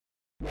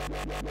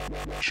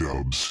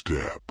Chub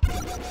Step.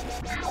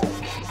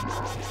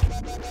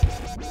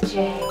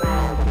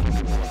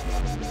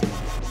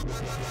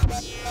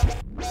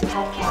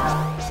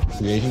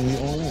 Creating the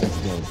oil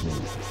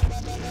development.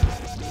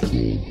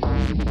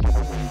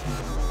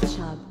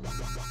 Chub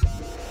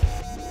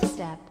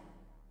Step.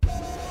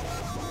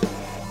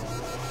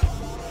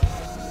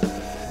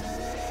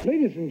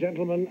 Ladies and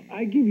gentlemen,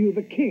 I give you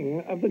the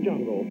king of the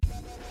jungle.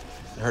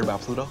 You heard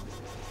about Pluto?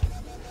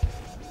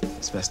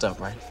 It's messed up,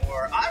 right?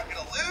 Or I'm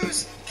gonna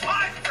lose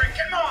my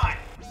freaking mind!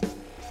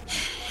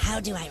 How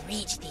do I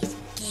reach these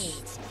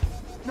kids?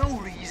 No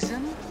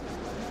reason.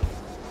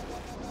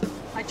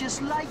 I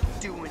just like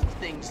doing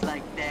things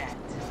like that.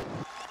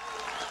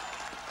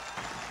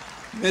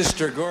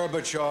 Mr.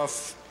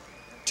 Gorbachev,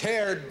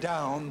 tear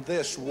down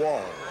this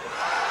wall.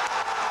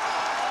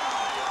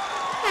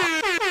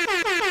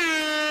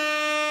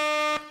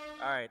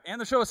 All right, and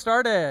the show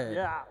started.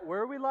 Yeah, where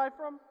are we live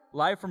from?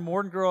 Live from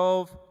Morton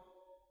Grove,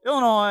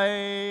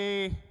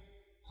 Illinois,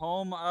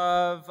 home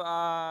of.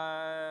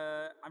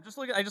 I just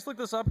looked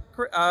this up.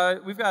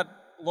 We've got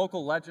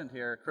local legend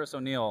here, Chris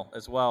O'Neill,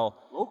 as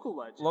well. Local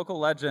legend. Local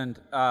legend.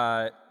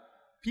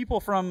 People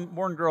from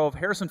Morton Grove,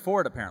 Harrison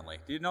Ford, apparently.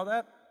 Do you know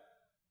that?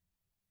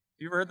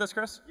 You ever heard this,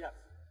 Chris? Yes.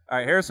 All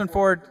right, Harrison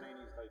Ford.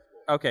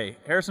 Okay,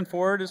 Harrison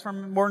Ford is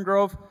from Morton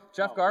Grove.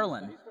 Jeff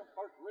Garland. He's from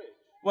Park Ridge.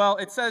 Well,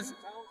 it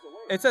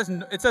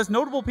says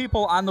notable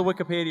people on the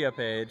Wikipedia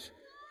page,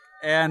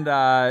 and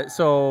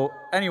so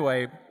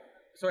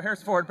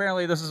Harrison Ford.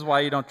 Apparently, this is why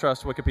you don't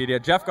trust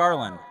Wikipedia. Jeff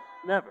Garland.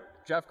 Never.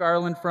 Jeff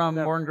Garland from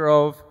Morton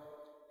Grove.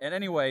 And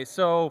anyway,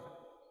 so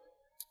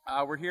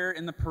we're here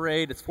in the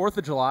parade. It's 4th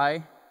of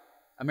July,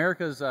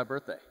 America's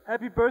birthday.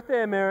 Happy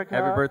birthday, America.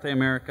 Happy birthday,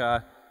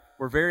 America.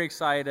 We're very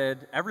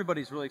excited.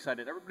 Everybody's really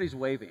excited. Everybody's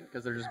waving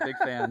because they're just big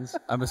fans.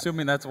 I'm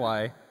assuming that's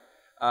why.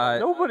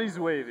 Nobody's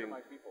waving.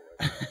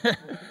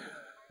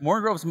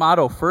 Morton Grove's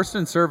motto, first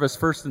in service,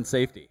 first in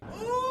safety.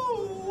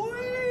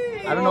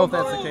 I don't know if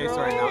that's the case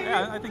right now.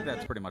 Yeah, I think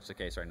that's pretty much the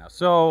case right now.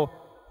 So,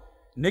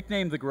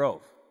 nicknamed the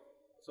Grove.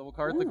 So we'll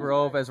call it the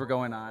Grove as we're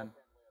going on.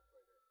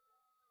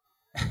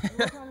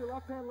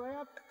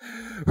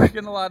 We're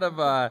getting a lot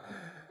of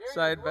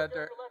side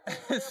bender.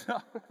 So,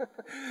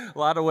 a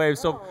lot of waves.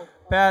 So,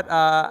 Pat,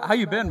 how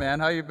you been, man?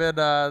 How you been?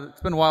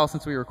 It's been a while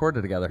since we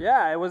recorded together.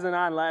 Yeah, I wasn't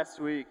on last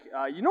week.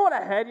 You know what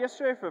I had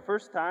yesterday for the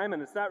first time,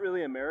 and it's not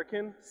really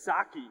American?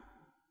 Sake.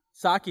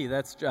 Sake,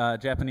 that's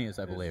Japanese,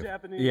 I believe. It's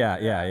Japanese.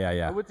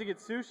 Yeah. I went to get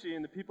sushi,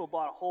 and the people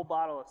bought a whole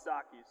bottle of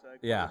sake, so I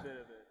got a bit of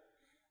it.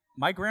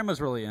 My grandma's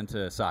really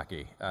into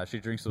sake. She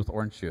drinks it with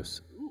orange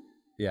juice. Ooh.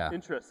 Yeah.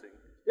 Interesting.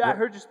 Yeah, I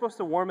heard you're supposed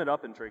to warm it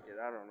up and drink it.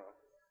 I don't know.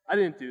 I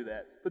didn't do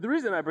that. But the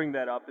reason I bring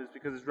that up is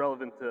because it's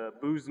relevant to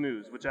Booze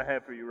News, which I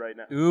have for you right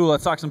now. Ooh,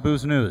 let's talk some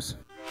Booze News.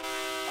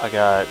 I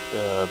got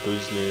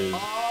Booze News.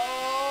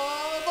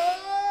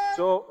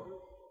 So,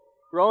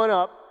 growing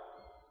up,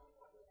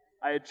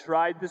 I had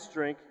tried this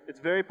drink. It's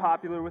very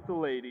popular with the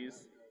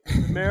ladies.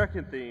 It's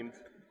American themed.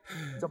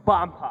 It's a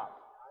bomb pop.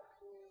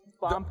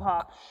 Bomb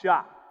pop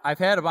shot. I've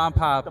had a bomb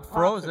pop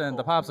frozen,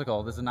 the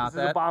popsicle. This is not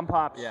This is a bomb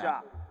pop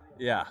shot.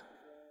 Yeah.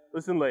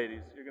 Listen,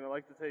 ladies, you're going to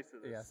like the taste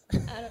of this.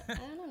 Yes. I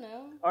don't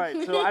know. All right,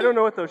 so I don't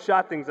know what those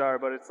shot things are,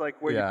 but it's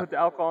like where Yeah. you put the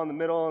alcohol in the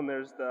middle and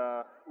there's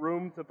the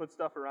room to put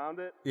stuff around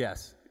it.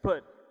 Yes. You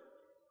put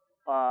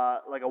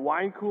like a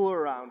wine cooler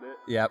around it,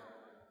 Yep.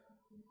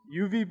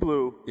 UV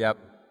blue, Yep.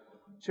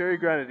 cherry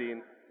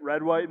grenadine,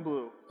 red, white, and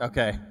blue.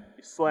 Okay.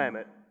 You slam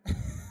it.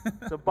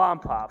 It's a bomb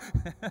pop.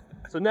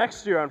 So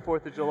next year on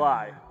 4th of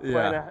July,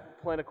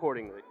 plan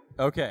accordingly.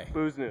 Okay.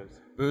 Booze News.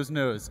 Booze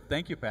News.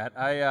 Thank you, Pat.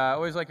 I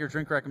always like your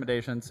drink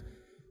recommendations.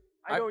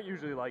 I don't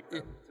usually like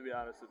them, to be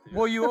honest with you.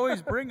 Well, you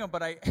always bring them,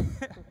 but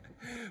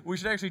we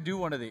should actually do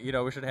one of these.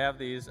 We should have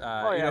these. If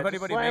just anybody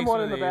slam makes one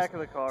of in the these, back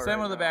of the car Slam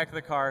right one in the now. back of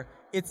the car.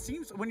 It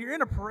seems, when you're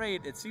in a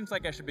parade, it seems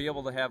like I should be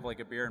able to have like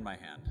a beer in my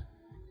hand.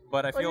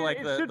 But I feel like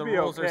it the should be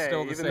rules okay, are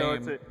still the even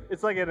same. though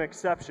it's like an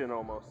exception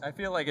almost. I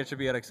feel like it should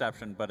be an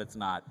exception, but it's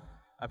not.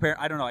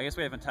 I don't know. I guess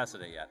we haven't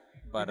tested it yet.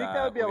 But, you think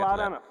that would be we'll get to allowed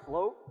that. on a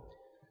float,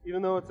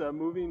 even though it's a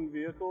moving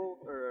vehicle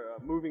or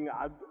a moving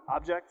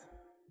object?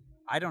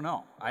 I don't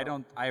know.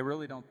 I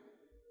really don't.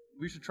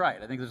 We should try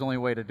it. I think there's only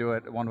one way to do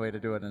it,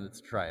 and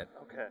it's to try it.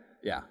 Okay.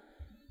 Yeah.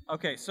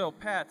 Okay, so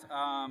Pat,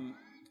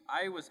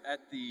 I was at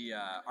the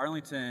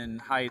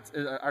Arlington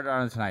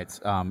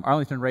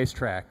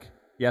racetrack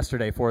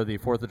yesterday for the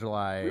 4th of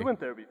July. We went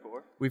there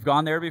before. We've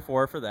gone there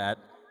before for that,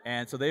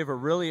 and so they have a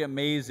really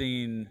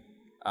amazing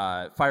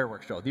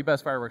fireworks show, the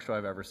best fireworks show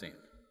I've ever seen.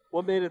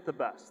 What made it the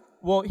best?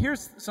 Well,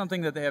 here's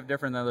something that they have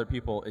different than other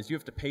people, is you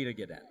have to pay to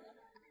get in.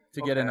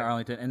 Get into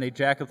Arlington, and they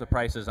jack up the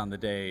prices on the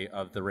day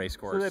of the race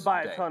course. So they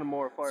buy day. a ton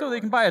more fireworks. So they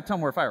can buy a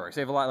ton more fireworks.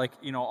 They have a lot, like,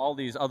 all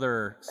these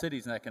other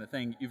cities and that kind of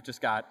thing. You've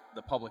just got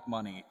the public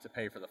money to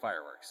pay for the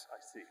fireworks. I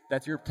see.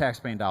 That's your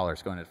tax-paying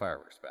dollars going into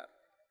fireworks, Pat.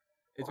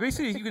 It's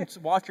basically, you can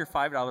watch your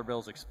 $5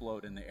 bills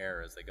explode in the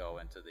air as they go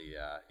into the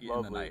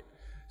in the night.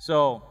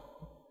 So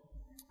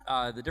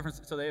the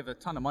difference, so they have a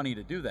ton of money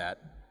to do that.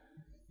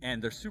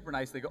 and they're super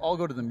nice. They all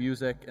go to the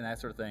music and that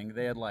sort of thing.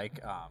 They had like,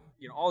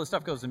 all the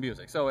stuff goes to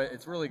music, so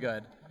it's really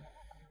good.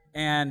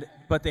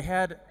 But they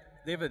have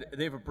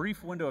a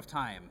brief window of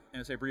time, and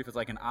I say brief, it's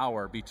like an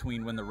hour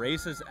between when the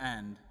races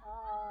end.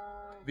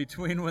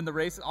 Between when the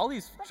races, all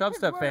these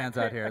Chubstep fans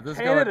out here. This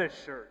Canada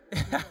shirt.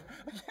 Yeah,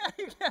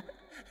 you can't.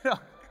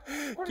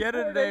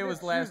 Canada Day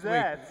was last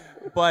week,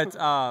 but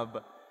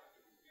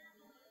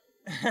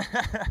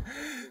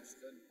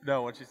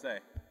no, what'd she say?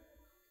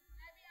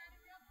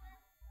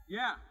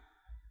 Yeah,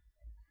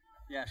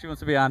 she wants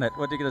to be on it.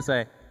 What are you gonna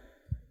say?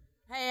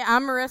 Hey,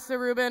 I'm Marissa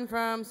Rubin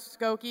from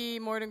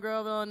Skokie, Morton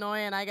Grove, Illinois,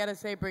 and I gotta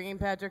say, bringing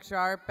Patrick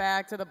Sharp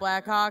back to the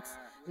Blackhawks,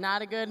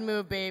 not a good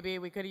move, baby.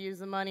 We could have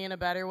used the money in a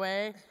better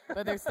way,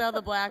 but they're still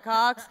the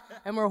Blackhawks,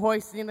 and we're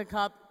hoisting the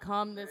cup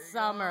come this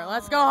summer.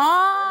 Let's go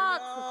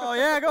Hawks! Oh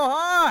yeah, go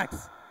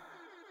Hawks!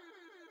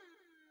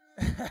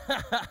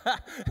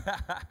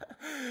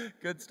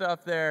 Good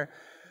stuff there.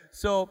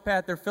 So,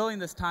 Pat, they're filling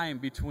this time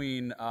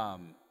between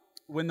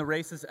when the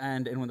races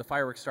end and when the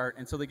fireworks start,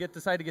 and so they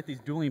decide to get these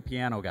dueling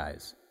piano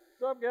guys.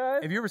 What's up,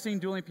 guys? Have you ever seen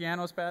dueling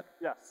pianos, Pat?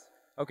 Yes.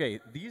 Okay,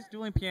 these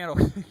dueling piano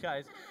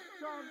guys.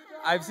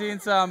 I've seen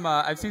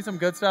some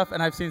good stuff,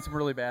 and I've seen some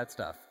really bad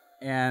stuff.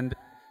 And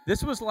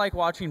this was like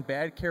watching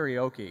bad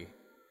karaoke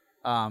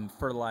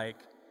for like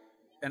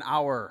an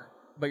hour.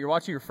 But you're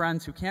watching your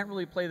friends who can't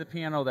really play the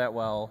piano that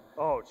well.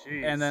 Oh,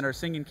 jeez. And then are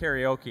singing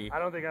karaoke. I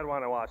don't think I'd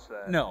want to watch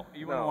that. No,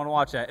 you wouldn't want to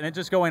watch that. And it's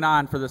just going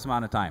on for this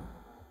amount of time.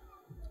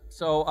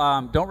 So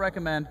don't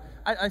recommend.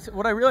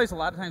 What I realize a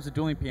lot of times with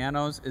dueling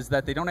pianos is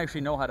that they don't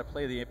actually know how to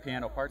play the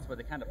piano parts, but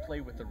they kind of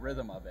play with the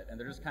rhythm of it. And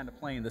they're just kind of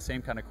playing the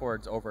same kind of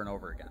chords over and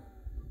over again.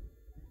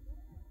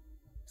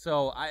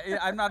 So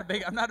I'm not a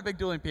big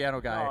dueling piano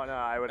guy. No,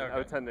 I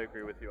would tend to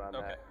agree with you on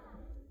that.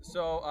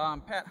 So,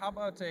 Pat, how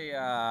about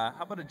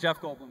a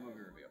Jeff Goldblum movie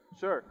review?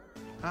 Sure.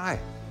 Hi.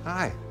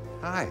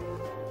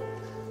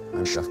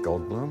 I'm Jeff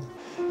Goldblum.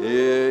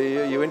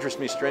 You interest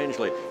me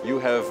strangely.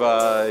 You've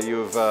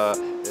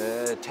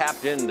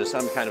tapped into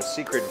some kind of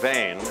secret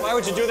vein. Why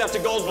would you do that to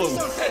Goldblum?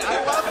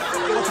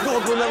 What's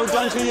Goldblum ever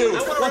done to you?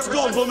 What's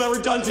Goldblum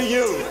ever done to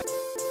you?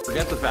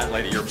 Forget the fat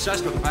lady. You're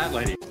obsessed with the fat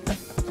lady.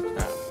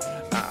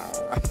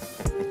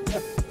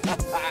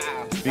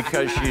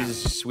 Because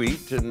she's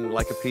sweet and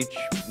like a peach,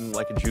 and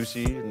like a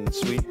juicy and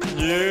sweet.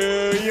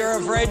 You're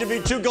afraid to be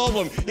too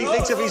Goldblum. He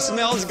thinks if he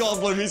smells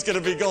Goldblum, he's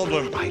gonna be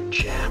Goldblum. By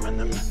jamming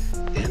them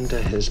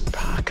into his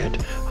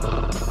pocket.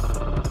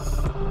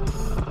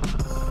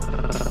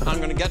 I'm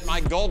gonna get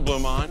my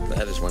Goldblum on.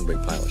 That is one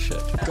big pile of shit.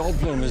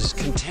 Goldblum is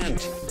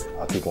content.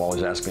 People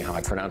always ask me how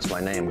I pronounce my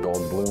name,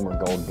 Goldblum or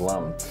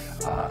Goldblum.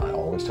 I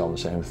always tell them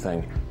the same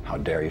thing. How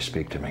dare you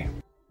speak to me?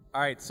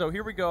 All right, so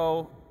here we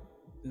go.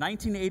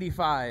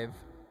 1985.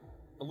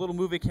 A little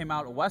movie came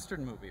out, a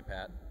Western movie,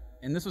 Pat,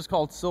 and this was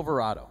called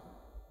Silverado.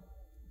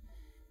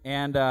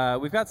 And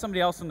we've got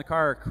somebody else in the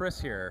car, Chris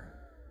here,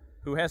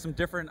 who has some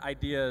different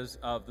ideas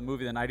of the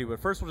movie than I do, but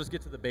first we'll just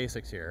get to the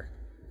basics here.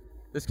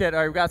 This kid, all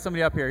right, we've got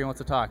somebody up here, he wants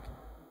to talk.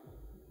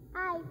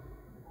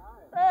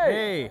 Hi.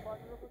 Hey.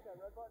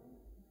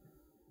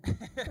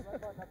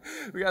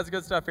 We got some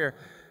good stuff here.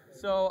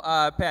 So,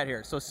 Pat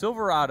here, so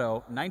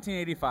Silverado,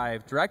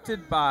 1985,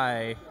 directed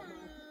by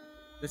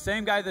the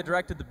same guy that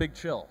directed The Big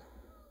Chill.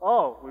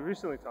 Oh, we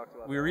recently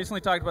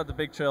talked about The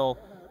Big Chill.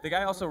 The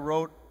guy also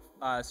wrote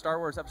Star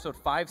Wars Episode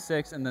 5,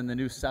 6, and then the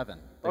new 7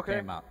 that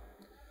came out.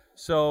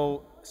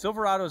 So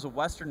Silverado is a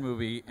Western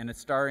movie, and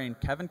it's starring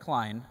Kevin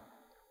Kline.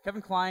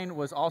 Kevin Kline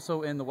was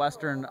also in the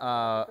Western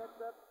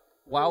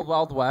Wild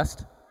Wild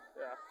West.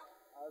 Yeah.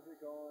 How's it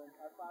going?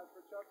 High five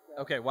for Chuck.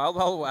 Okay, Wild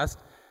Wild West.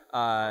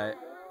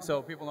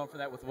 So people know him for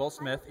that with Will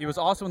Smith. He was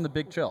also in The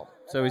Big Chill.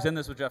 So he's in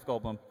this with Jeff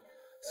Goldblum.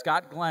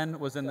 Scott Glenn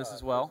was in this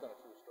as well.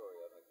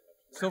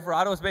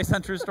 Silverado is based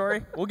on true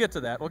story? We'll get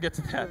to that.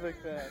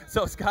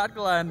 So Scott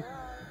Glenn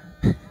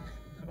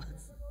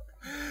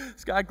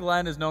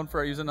is known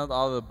for using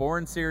all the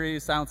Bourne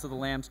series, Silence of the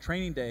Lambs,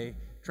 Training Day.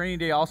 Training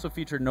Day also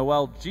featured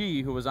Noel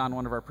G., who was on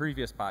one of our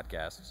previous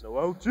podcasts.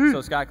 Noel G.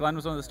 So Scott Glenn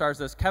was one of the stars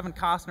of this. Kevin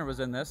Costner was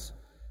in this.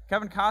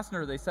 Kevin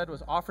Costner, they said,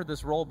 was offered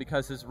this role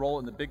because his role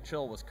in The Big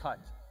Chill was cut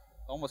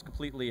almost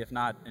completely, if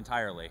not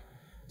entirely.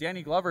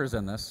 Danny Glover is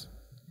in this.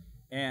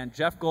 And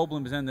Jeff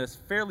Goldblum is in this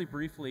fairly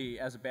briefly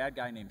as a bad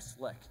guy named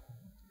Slick.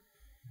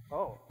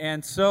 Oh.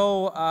 And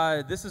so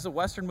this is a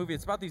Western movie.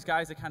 It's about these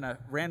guys that kind of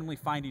randomly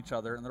find each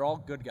other, and they're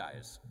all good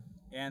guys.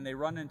 And they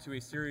run into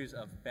a series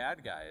of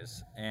bad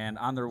guys and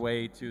on their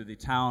way to the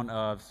town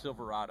of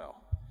Silverado.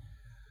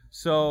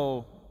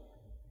 So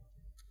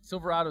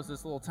Silverado is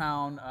this little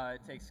town.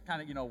 It takes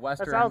kind of,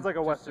 Western. That sounds like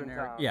a Western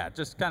generic, town. Yeah,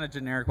 just kind of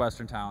generic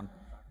Western town.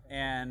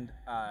 And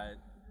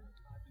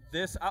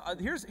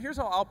here's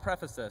how I'll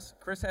preface this.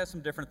 Chris has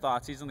some different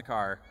thoughts. He's in the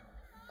car.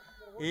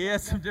 He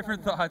has some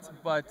different thoughts,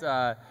 but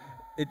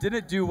it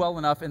didn't do well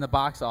enough in the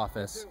box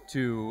office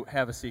to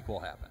have a sequel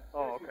happen.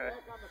 Oh, okay.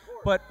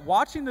 But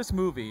watching this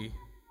movie,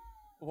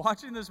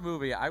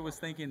 I was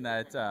thinking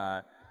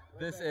that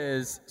this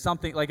is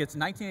something like it's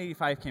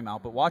 1985 came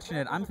out, but watching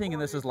it, I'm thinking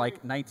this is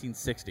like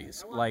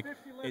 1960s.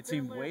 It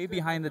seemed way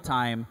behind the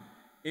time.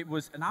 It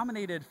was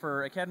nominated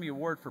for Academy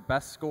Award for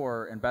Best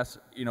Score and Best,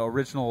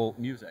 original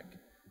music.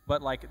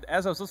 But like,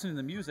 as I was listening to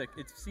the music,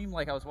 it seemed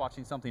like I was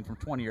watching something from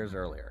 20 years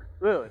earlier.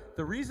 Really?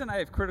 The reason I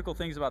have critical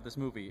things about this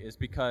movie is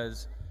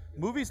because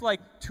movies like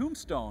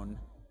Tombstone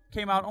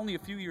came out only a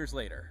few years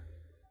later,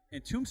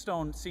 and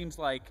Tombstone seems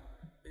like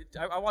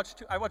I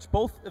watched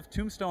both of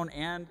Tombstone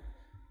and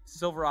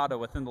Silverado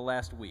within the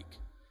last week,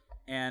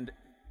 and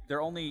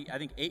they're only, I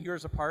think, 8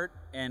 years apart.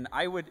 And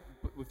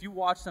if you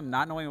watch them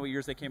not knowing what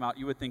years they came out,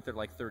 you would think they're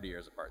like 30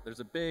 years apart.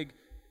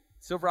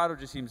 Silverado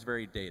just seems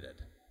very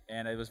dated,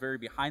 and it was very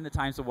behind the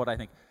times of what I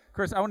think.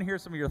 Chris, I want to hear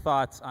some of your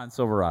thoughts on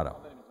Silverado.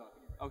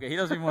 Okay, he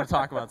doesn't even want to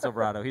talk about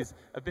Silverado. He's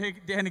a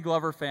big Danny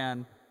Glover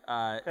fan.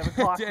 Kevin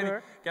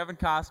Costner. Kevin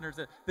Costner's.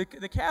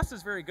 The cast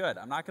is very good.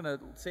 I'm not going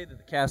to say that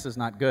the cast is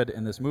not good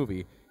in this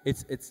movie.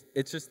 It's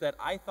just that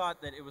I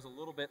thought that it was a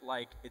little bit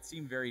like, it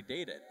seemed very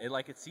dated.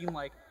 It seemed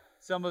like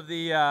some of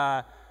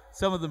the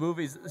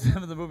movies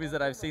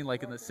that I've seen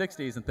like in the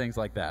 60s and things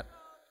like that.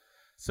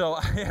 So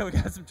yeah, we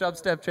got some jump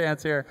step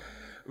chants here.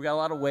 We got a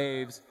lot of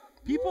waves.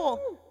 People,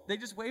 they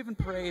just wave in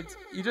parades.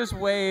 You just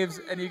waves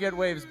and you get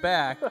waves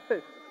back.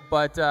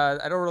 But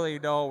I don't really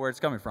know where it's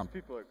coming from.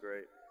 People are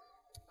great.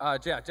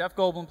 Jeff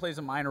Goldblum plays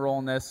a minor role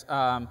in this.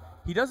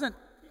 He doesn't.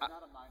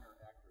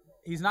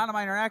 He's not a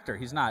minor actor.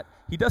 He's not.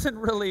 He doesn't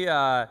really.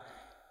 I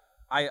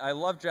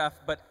love Jeff,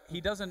 but he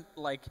doesn't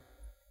like.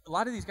 A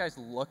lot of these guys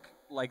look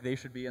like they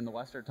should be in the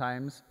Western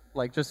Times.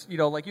 Like just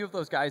like you have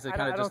those guys that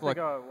kind of just look.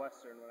 I don't think of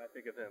Western when I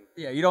think of him.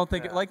 Yeah, you don't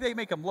think like they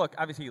make him look.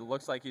 Obviously, he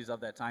looks like he's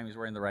of that time. He's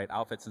wearing the right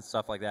outfits and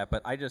stuff like that.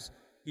 But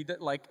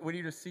like when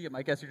you just see him,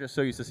 I guess you're just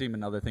so used to seeing him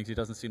in other things. He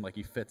doesn't seem like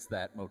he fits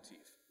that motif.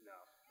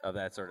 Of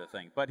that sort of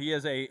thing. But he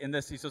is in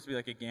this, he's supposed to be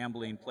like a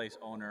gambling place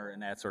owner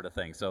and that sort of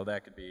thing. So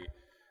that could be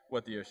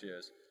what the issue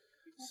is.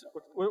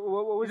 What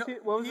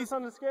was this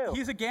on the scale?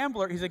 He's a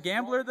gambler. He's a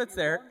gambler that's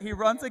there. He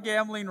runs a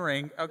gambling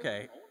ring.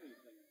 Okay.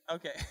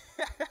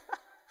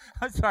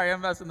 I'm sorry, I'm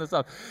messing this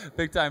up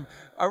big time.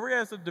 We're going to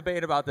have some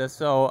debate about this.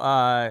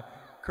 So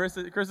Chris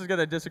is going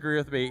to disagree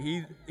with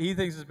me. He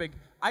thinks it's big.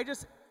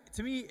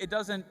 To me, it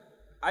doesn't,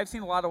 I've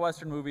seen a lot of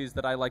Western movies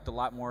that I liked a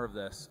lot more of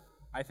this.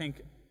 I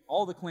think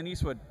all the Clint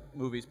Eastwood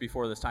movies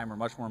before this time are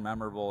much more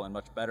memorable and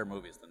much better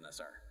movies than this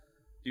are.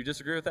 Do you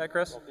disagree with that,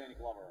 Chris? Well, Danny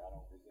Glover, I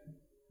don't think.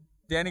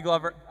 Danny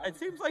Glover. It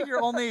seems like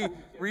your only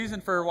reason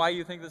for why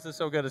you think this is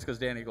so good is because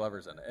Danny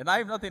Glover's in it. And I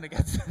have nothing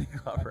against Danny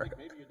Glover. I think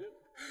maybe you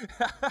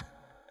do.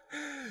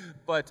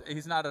 But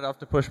he's not enough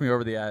to push me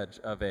over the edge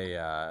of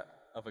a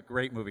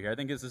great movie here. I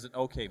think this is an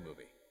okay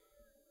movie.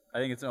 I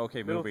think it's an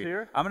okay movie. Middle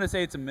tier? I'm going to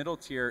say it's a middle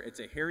tier.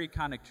 It's a Harry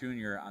Connick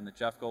Jr. on the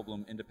Jeff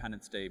Goldblum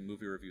Independence Day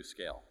movie review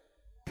scale.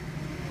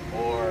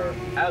 Or,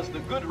 as the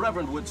good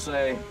Reverend would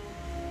say,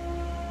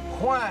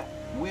 why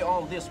we're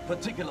on this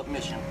particular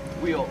mission,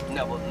 we'll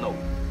never know.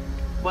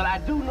 But I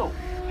do know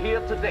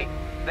here today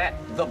that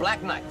the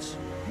Black Knights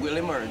will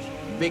emerge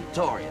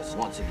victorious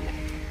once again.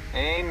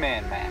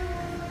 Amen, man.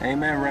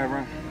 Amen,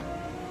 Reverend.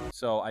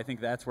 So I think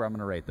that's where I'm going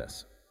to rate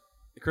this.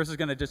 Chris is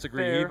going to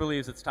disagree. Fair. He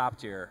believes it's top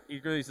tier. He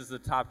believes it's the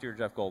top tier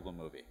Jeff Goldblum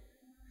movie.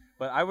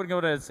 But I would go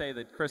to say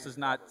that Chris has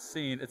not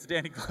seen, it's a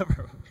Danny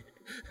Glover movie.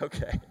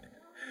 Okay.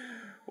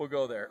 We'll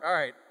go there. All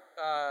right.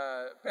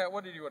 Pat,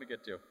 what did you want to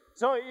get to?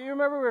 So you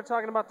remember we were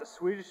talking about the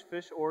Swedish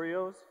Fish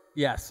Oreos?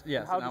 Yes.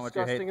 And how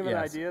disgusting of an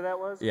idea that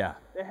was? Yeah.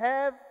 They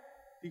have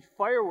the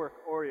firework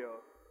Oreo.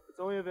 It's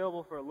only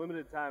available for a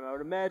limited time. I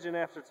would imagine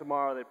after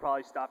tomorrow they'd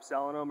probably stop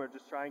selling them or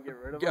just try and get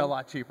rid of them. Yeah, a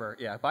lot cheaper.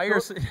 Yeah. Buy your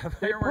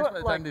fireworks by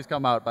the time these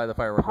come out. Buy the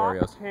firework pop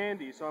Oreos.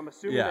 Candy, so I'm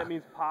assuming that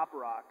means Pop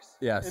Rocks.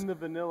 Yes. In the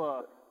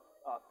vanilla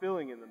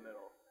filling in the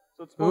middle.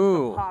 So it's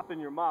supposed to pop in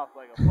your mouth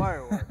like a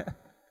firework.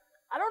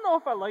 I don't know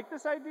if I like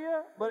this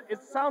idea, but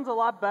it sounds a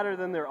lot better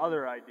than their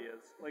other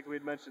ideas, like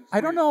we'd mentioned. I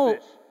don't know.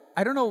 Fish.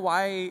 I don't know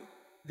why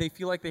they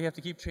feel like they have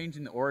to keep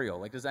changing the Oreo.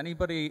 Like, does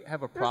anybody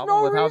have a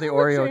problem with how the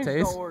Oreo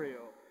tastes? The Oreo.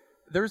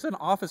 There's an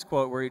Office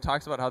quote where he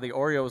talks about how the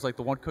Oreo is like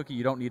the one cookie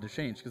you don't need to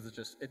change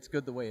because it's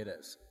good the way it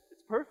is.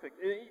 It's perfect.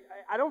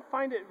 I don't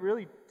find it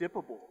really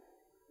dippable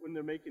when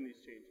they're making these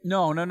changes.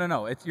 No.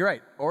 You're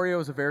right. Oreo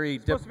is a very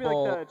dippable. It's supposed to be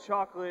like the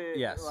chocolate,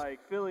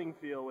 like filling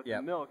feel with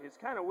the milk. It's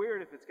kind of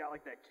weird if it's got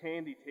like that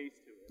candy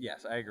taste to it.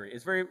 Yes, I agree.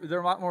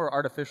 They're a lot more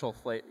artificial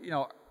flavor.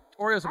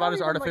 Oreo's about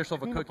as artificial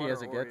of a cookie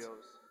as it gets.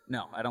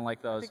 No, I don't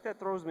like those. I think that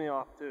throws me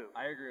off too.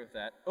 I agree with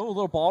that. Oh, a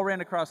little ball ran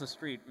across the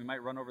street. We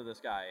might run over this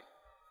guy.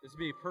 This would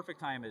be a perfect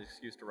time as an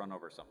excuse to run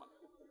over someone.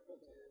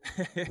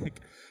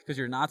 Because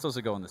you're not supposed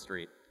to go in the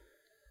street.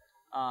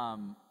 I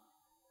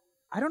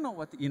don't know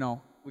what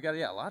we got.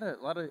 Yeah, a lot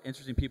of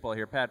interesting people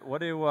here. Pat,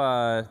 what do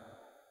you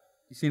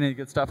seen any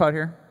good stuff out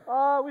here?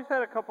 We've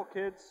had a couple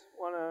kids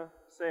want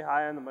to say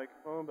hi on the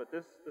microphone, but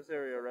this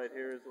area right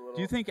here is a little.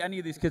 Do you think any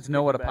of these kids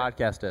know what a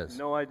podcast is?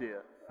 No idea.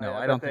 No,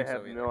 I don't think so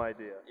either. They have no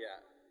idea. Yeah,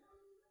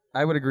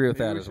 I would agree with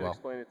that as well.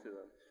 Explain it to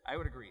them. I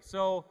would agree.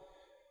 So,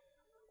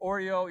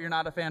 Oreo, you're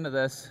not a fan of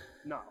this?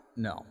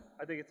 No.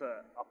 I think it's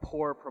a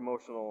poor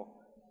promotional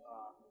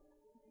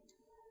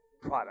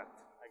product,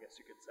 I guess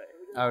you could say.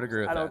 I would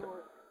agree with that.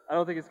 I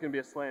don't think it's going to be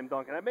a slam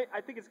dunk, and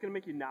I think it's going to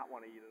make you not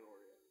want to eat an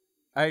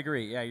Oreo. I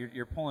agree. Yeah,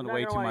 you're pulling You're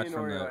way not too gonna much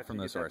wanna eat an Oreo from after the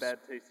you get source.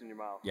 that bad taste in your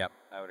mouth. Yep,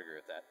 I would agree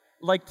with that.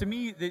 Like to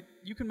me, that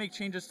you can make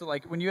changes to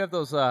like when you have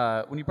those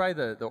when you buy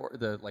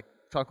the like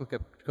chocolate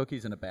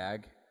cookies in a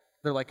bag,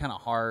 they're like kind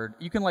of hard.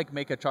 You can like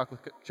make a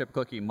chocolate chip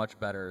cookie much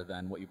better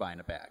than what you buy in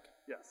a bag.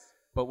 Yes.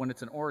 But when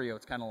it's an Oreo,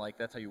 it's kind of like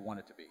that's how you want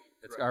it to be.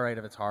 It's Right. all right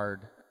if it's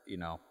hard, you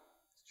know.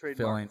 It's trademarked.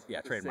 Filling, yeah,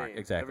 It's the trademark, same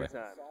exactly. every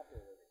time.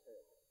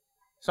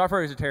 Soft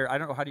Oreos are terrible. I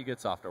don't know, how do you get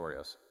soft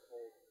Oreos?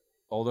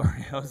 Old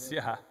Oreos,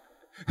 yeah.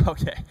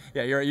 Okay,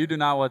 yeah, you're right. You do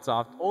not want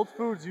soft. Old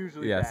food's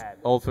usually Yes, bad.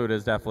 old food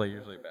is definitely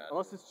usually bad.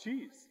 Unless it's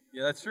cheese.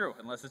 Yeah, that's true.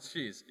 Unless it's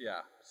cheese,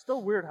 yeah.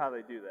 Still weird how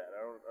they do that.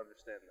 I don't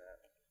understand that.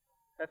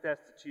 Have to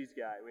ask the cheese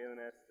guy. We haven't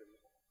asked him.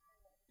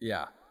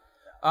 Yeah.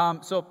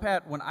 So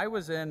Pat, when I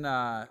was in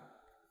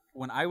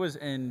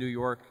New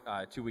York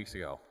 2 weeks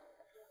ago,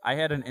 I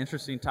had an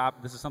interesting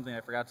topic. This is something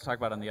I forgot to talk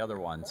about on the other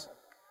ones.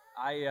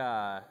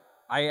 I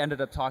ended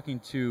up talking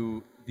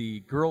to the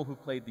girl who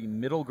played the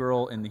middle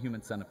girl in the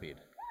Human Centipede.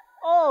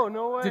 Oh,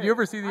 no way. Did you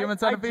ever see the Human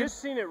Centipede? I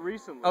just seen it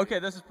recently. Okay,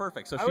 this is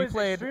perfect. So I she was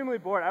played. extremely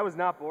bored. I was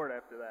not bored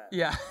after that.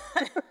 Yeah,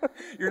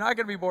 you're not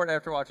going to be bored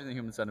after watching the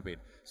Human Centipede.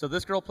 So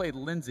this girl played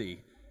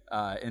Lindsay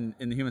in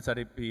the Human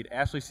Centipede.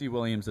 Ashley C.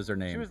 Williams is her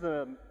name. She was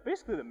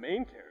basically the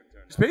main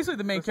character. She's basically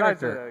the main Besides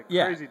character.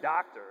 The crazy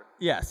doctor.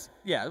 Yes.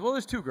 Yeah. Well,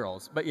 there's two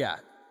girls, but yeah.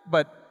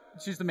 But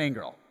she's the main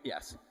girl.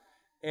 Yes.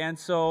 And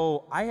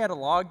so I had a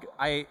log.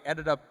 I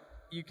ended up.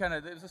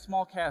 There's a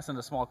small cast and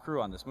a small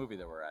crew on this movie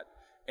that we're at.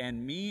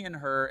 And me and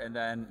her and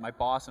then my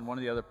boss and one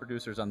of the other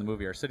producers on the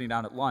movie are sitting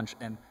down at lunch,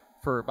 and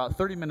for about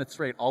 30 minutes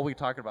straight, all we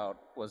talked about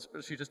was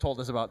she just told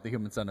us about the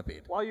Human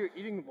Centipede. While you're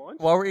eating lunch?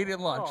 While we're eating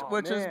lunch, Oh,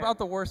 which is man. about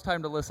the worst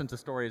time to listen to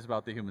stories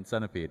about the Human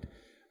Centipede.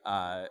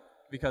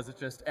 Because it's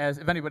just,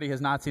 if anybody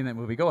has not seen that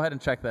movie, go ahead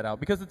and check that out,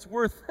 because it's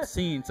worth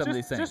seeing some of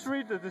these things. Just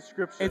read the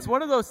description. It's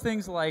one of those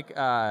things like,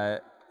 yeah.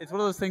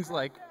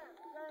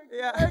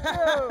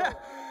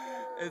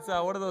 It's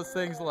one of those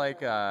things like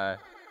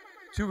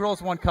Two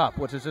Girls, One Cup,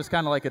 which is just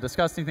kind of like a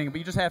disgusting thing, but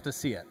you just have to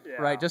see it,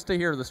 right? Just to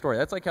hear the story.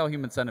 That's like how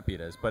Human Centipede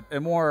is, but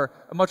a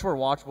much more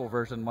watchable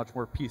version, much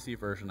more PC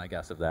version, I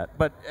guess, of that.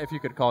 But if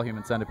you could call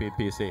Human Centipede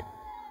PC.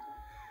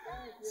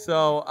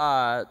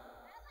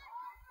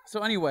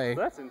 So anyway,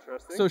 that's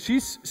interesting. So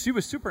she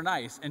was super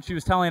nice, and she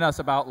was telling us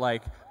about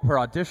like her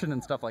audition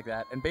and stuff like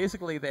that. And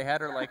basically, they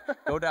had her like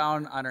go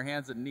down on her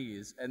hands and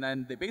knees, and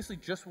then they basically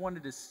just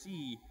wanted to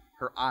see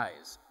her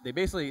eyes.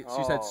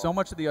 She said so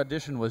much of the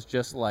audition was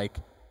just like,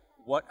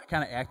 what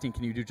kind of acting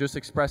can you do just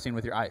expressing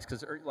with your eyes?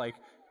 Because like,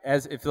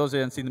 as if those who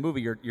haven't seen the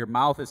movie, your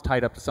mouth is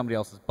tied up to somebody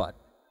else's butt.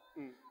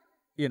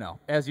 You know,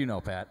 as you know,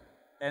 Pat.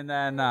 And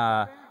then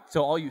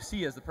so all you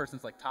see is the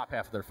person's like top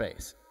half of their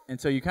face. And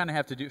so you kind of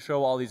have to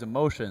show all these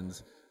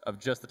emotions of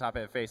just the top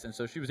half of the face. And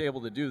so she was able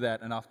to do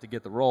that enough to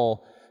get the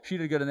role. She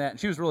did good in that, and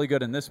she was really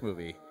good in this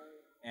movie.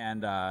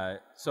 And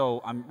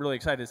so I'm really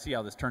excited to see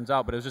how this turns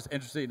out. But it was just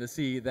interesting to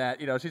see that,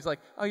 she's like,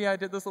 oh, yeah, I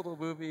did this little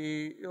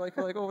movie. You're like,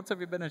 oh, what's have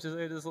you been in? She's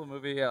like, I did this little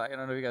movie. Yeah, I don't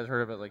know if you guys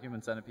heard of it, like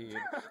Human Centipede.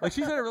 Like,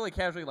 she said it really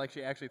casually, like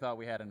she actually thought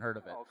we hadn't heard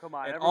of it. Oh, come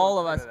on. And Everyone's all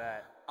of heard us, of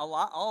that.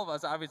 all of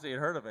us obviously had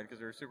heard of it because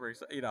we were super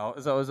excited,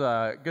 So it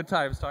was good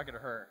times talking to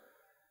her.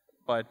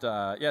 But,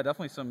 yeah,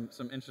 definitely some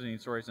interesting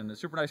stories. And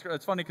it's super nice.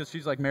 It's funny because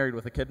she's, like, married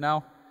with a kid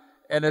now.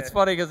 And it's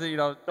funny because,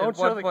 Don't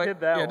show the kid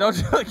that one. don't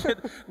show the kid.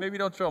 Maybe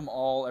don't show them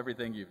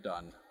everything you've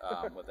done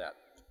with that.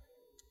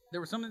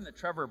 There was something that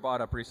Trevor brought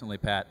up recently,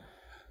 Pat,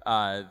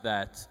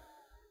 that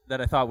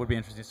I thought would be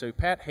interesting. So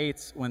Pat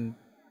hates when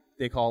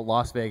they call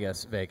Las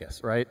Vegas,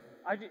 Vegas, right?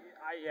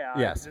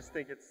 Yes. I just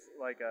think it's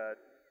like I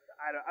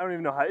don't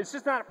even know how. It's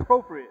just not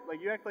appropriate. Like,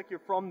 you act like you're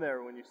from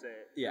there when you say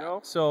it. Yeah. You know?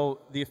 So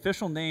the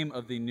official name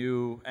of the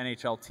new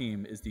NHL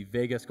team is the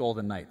Vegas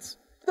Golden Knights.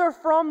 They're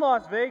from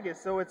Las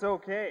Vegas, so it's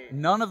okay.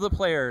 None of the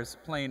players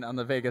playing on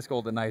the Vegas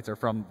Golden Knights are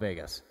from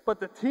Vegas. But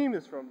the team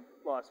is from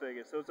Las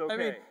Vegas, so it's okay. I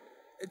mean,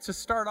 to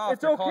start off,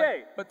 it's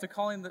okay. But to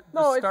calling the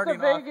no, starting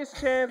it's the Vegas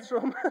chants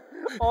from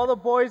all the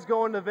boys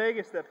going to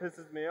Vegas that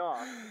pisses me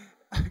off.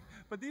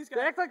 But these guys,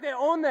 they act like they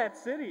own that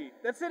city.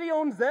 That city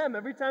owns them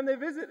every time they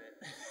visit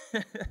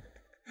it.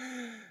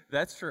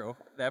 That's true.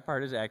 That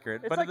part is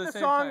accurate. It's but like at the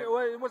same song.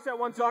 time, What's that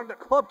one song? The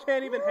club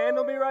can't even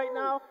handle me right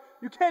now.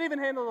 You can't even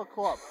handle the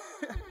club.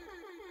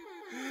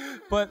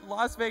 But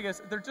Las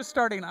Vegas, they're just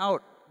starting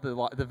out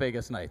the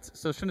Vegas Knights.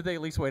 So shouldn't they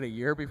at least wait a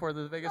year before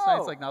the Vegas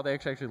Knights? Like now they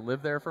actually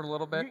live there for a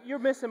little bit? You're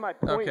missing my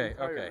point Okay,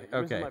 entirely. okay,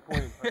 You're missing okay. my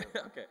point entirely.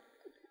 Okay.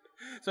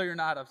 So you're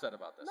not upset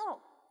about this? No.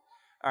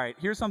 All right,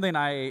 here's something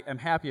I am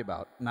happy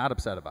about, not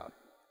upset about.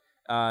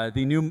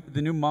 The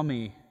new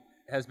Mummy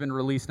has been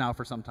released now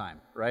for some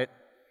time, right?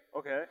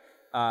 Okay.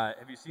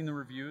 Have you seen the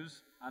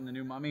reviews on the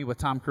new Mummy with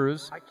Tom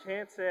Cruise? I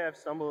can't say I've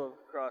stumbled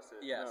across it.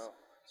 Yes. No.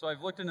 So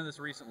I've looked into this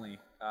recently.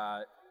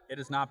 It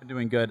has not been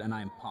doing good, and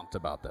I am pumped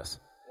about this.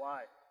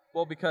 Why?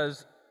 Well,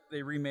 because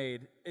they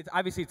remade it.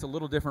 Obviously, it's a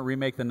little different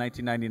remake than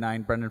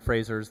 1999 Brendan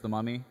Fraser's The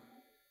Mummy.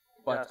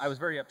 But Yes. I was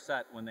very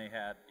upset when they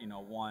had,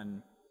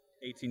 one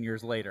 18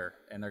 years later,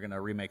 and they're going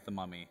to remake The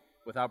Mummy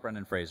without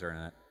Brendan Fraser in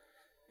it.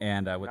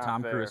 and with Not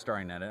Tom fair. Cruise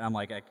starring in it. I'm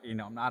like,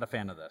 I'm not a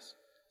fan of this.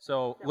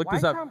 So look Why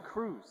this up. Tom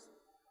Cruise?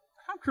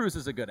 Tom Cruise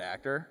is a good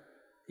actor.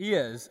 He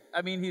is.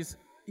 I mean, he's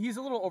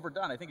a little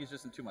overdone. I think he's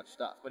just in too much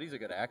stuff, but he's a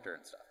good actor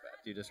and stuff.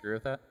 Pat. Do you disagree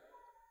with that?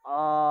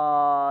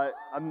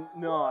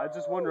 No, I'm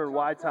just wondering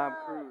why Tom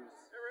Cruise.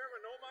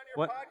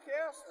 What?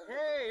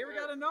 Hey, here we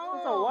got a gnome.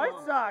 It's a White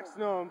Sox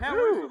gnome, Pat, too.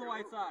 where's for the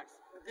White Sox?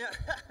 Yeah.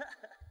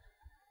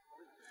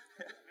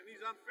 And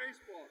he's on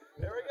Facebook.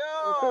 There we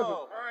go.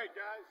 All right,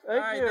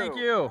 guys. Thank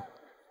you.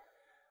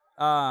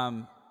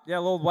 Yeah,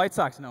 a little White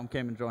Sox gnome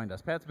came and joined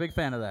us. Pat's a big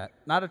fan of that.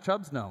 Not a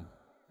Chubbs gnome.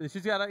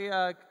 She's got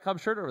a Cub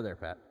shirt over there,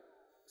 Pat.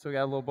 So we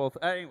got a little both.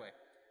 Anyway,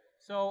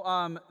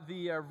 so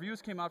the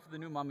reviews came out for the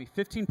new Mummy,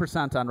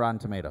 15% on Rotten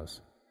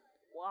Tomatoes.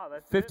 Wow,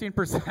 that's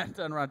 15%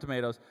 on Rotten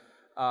Tomatoes.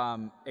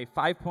 A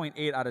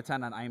 5.8 out of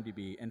 10 on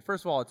IMDb. And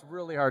first of all, it's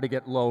really hard to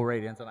get low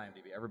ratings on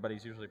IMDb.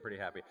 Everybody's usually pretty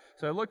happy.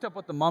 So I looked up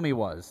what the Mummy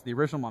was, the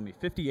original Mummy,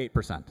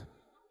 58%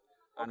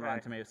 on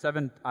Rotten Tomatoes,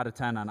 7 out of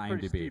 10 on IMDb.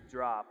 Pretty steep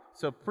drop.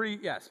 So pretty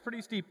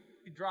steep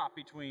drop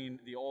between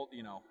the old,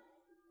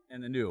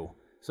 and the new.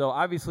 So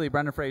obviously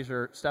Brendan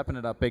Fraser stepping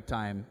it up big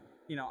time.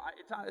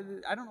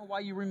 I don't know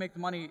why you remake the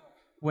Mummy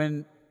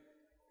when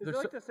Is it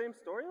like the same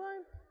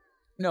storyline?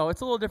 No,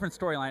 it's a little different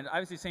storyline.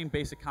 Obviously, same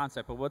basic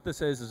concept, but what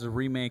this is a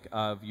remake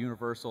of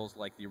Universal's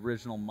like the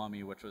original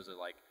Mummy, which was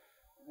like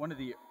one of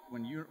the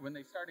when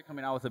they started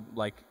coming out with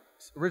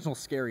original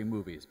scary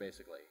movies,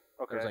 basically.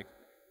 Okay.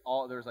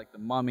 There's like the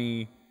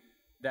Mummy,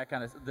 that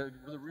kind of they're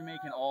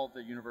remaking all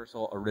the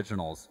Universal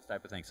originals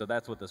type of thing. So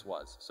that's what this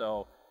was.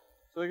 So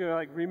they're gonna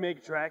like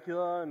remake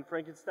Dracula and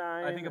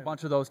Frankenstein. I think a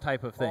bunch of those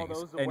type of things.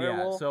 Those, the and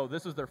werewolf, so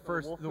this was their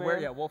first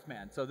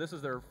Wolfman. So this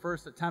was their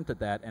first attempt at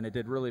that, and it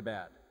did really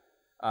bad.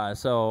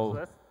 So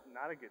that's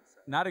not a good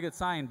sign. Not a good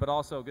sign, but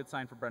also a good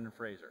sign for Brendan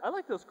Fraser. I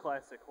like those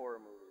classic horror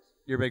movies.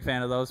 You're a big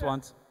fan of those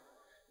ones?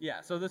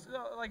 Yeah, so this,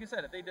 like I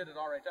said, if they did an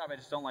all right job, I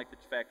just don't like the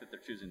fact that they're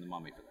choosing the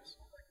Mummy for this.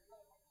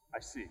 I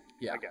see.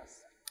 Yeah. I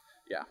guess.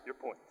 Yeah. Your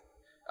point.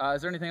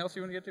 Is there anything else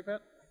you want to get to,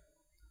 Pat?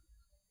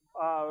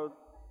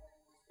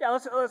 Yeah,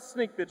 let's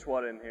sneak bitch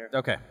what in here.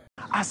 Okay.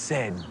 I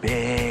said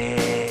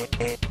bitch.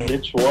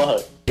 Bitch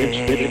what?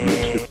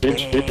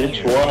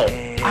 Bitch what?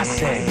 I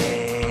said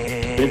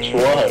bitch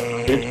what?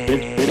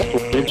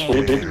 Bitch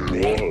what?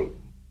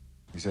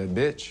 You said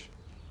bitch?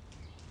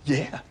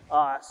 Yeah.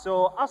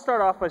 So I'll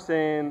start off by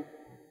saying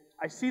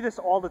I see this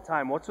all the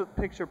time. What's with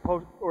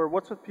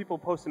people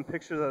posting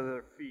pictures of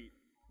their feet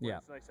when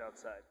it's nice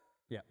outside?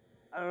 Yeah.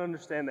 I don't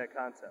understand that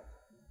concept.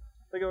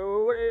 Like,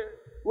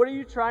 what are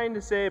you trying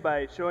to say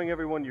by showing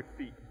everyone your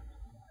feet?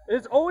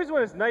 It's always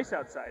when it's nice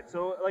outside.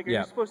 So, like, are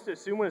you supposed to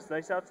assume when it's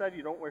nice outside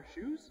you don't wear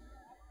shoes?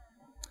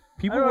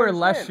 People wear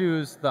less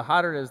shoes. The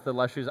hotter it is, the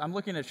less shoes. I'm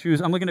looking at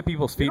shoes. I'm looking at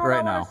people's feet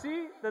right now. I want to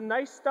see the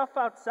nice stuff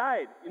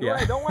outside. You know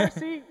what I don't want to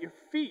see? Your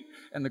feet.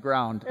 And the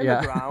ground. And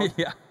the ground.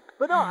 Yeah.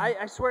 But no,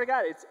 I swear to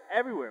God, it's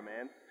everywhere,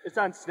 man. It's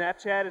on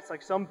Snapchat. It's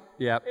like some.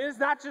 Yep. It's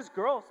not just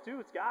girls too.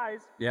 It's guys.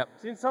 Yep.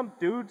 Seen some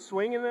dude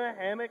swinging in a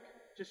hammock,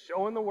 just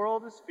showing the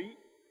world his feet.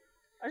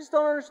 I just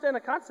don't understand the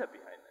concept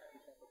behind that.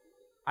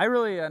 I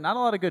really not a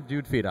lot of good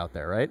dude feet out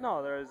there, right?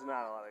 No, there is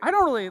not a lot of. I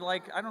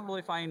don't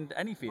really find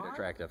any feet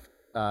attractive.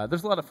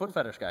 There's a lot of foot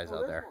fetish guys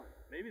out there.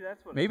 Maybe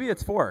that's what. Maybe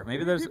it's for.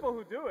 Maybe there's people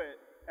who do it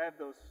have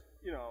those,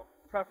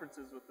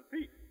 preferences with the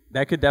feet.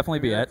 That could definitely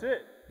be That's it.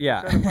 it.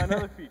 Yeah. Trying to find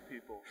other feet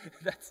people.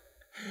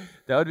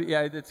 That would be,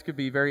 yeah, this could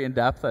be very in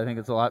depth. I think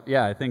it's a lot.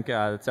 Yeah, I think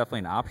it's definitely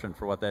an option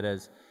for what that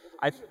is.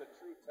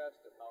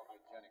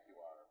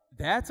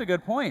 That's a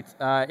good point.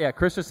 Yeah,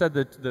 Chris just said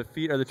that the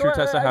feet are the true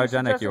test of how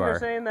hygienic you are. They're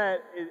saying that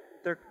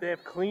they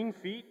have clean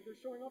feet. They're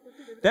showing off their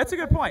feet. That's a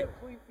good point.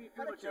 Pretty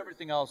much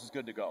everything else is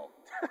good to go.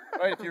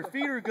 Right? If your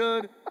feet are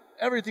good,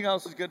 everything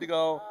else is good to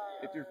go.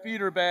 If your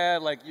feet are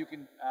bad, like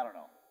I don't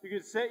know.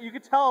 You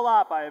could tell a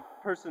lot by a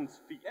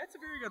person's feet. That's a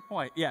very good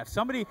point. Yeah,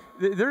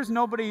 there's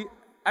nobody,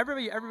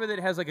 everybody that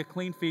has like a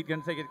clean feet,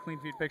 gonna take a clean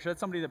feet picture, that's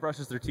somebody that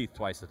brushes their teeth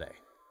twice a day.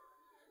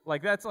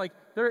 Like that's like,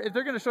 if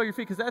they're gonna show your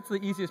feet, because that's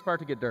the easiest part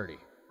to get dirty,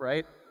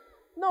 right?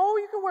 No,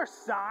 you can wear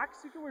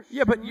socks, you can wear shoes.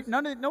 Yeah, but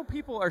no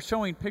people are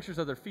showing pictures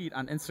of their feet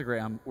on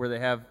Instagram where they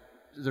have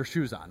their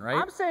shoes on,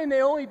 right? I'm saying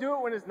they only do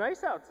it when it's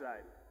nice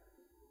outside.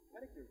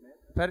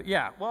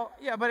 Yeah, well,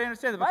 yeah, but I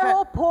understand that. My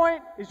whole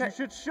point is you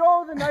should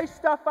show the nice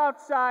stuff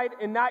outside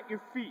and not your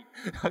feet.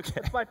 Okay.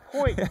 That's my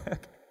point.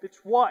 Bitch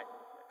what?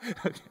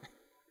 Okay.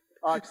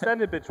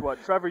 Extended bitch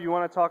what? Trevor, you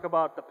want to talk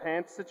about the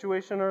pants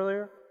situation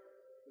earlier?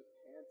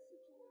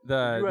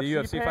 The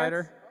UFC pants?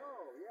 fighter?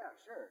 Oh, yeah,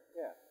 sure,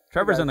 yeah.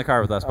 Trevor's in the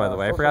car with us, by the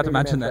way. I forgot to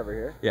mention that. Trevor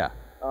here. Yeah.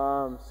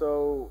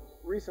 So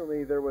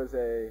recently there was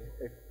a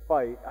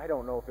fight. I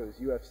don't know if it was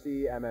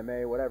UFC,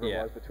 MMA, whatever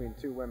it was, between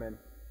two women.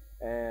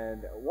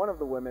 And one of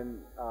the women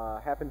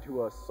happened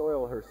to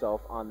soil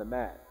herself on the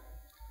mat.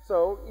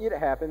 So it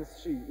happens.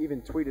 She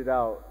even tweeted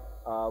out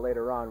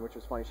later on, which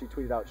was funny. She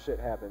tweeted out "shit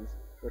happens,"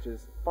 which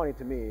is funny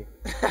to me.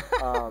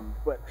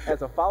 But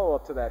as a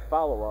follow-up to that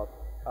follow-up,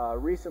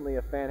 recently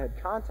a fan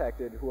had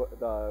contacted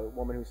the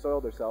woman who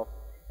soiled herself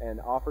and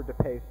offered to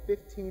pay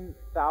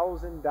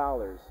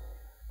 $15,000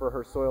 for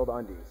her soiled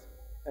undies.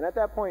 And at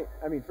that point,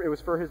 I mean, it was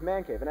for his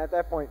man cave. And at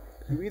that point,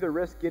 you either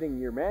risk getting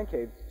your man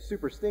cave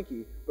super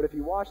stinky, but if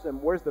you wash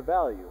them, where's the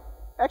value?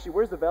 Actually,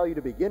 where's the value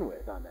to begin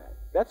with on that?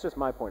 That's just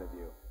my point of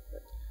view.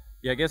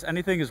 Yeah, I guess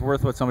anything is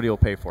worth what somebody will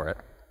pay for it.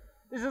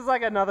 This is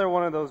like another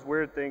one of those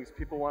weird things.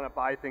 People want to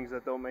buy things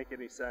that don't make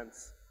any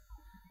sense.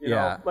 You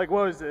Yeah. know, like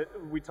what was it?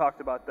 We talked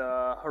about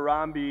the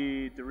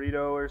Harambe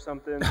Dorito or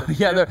something. the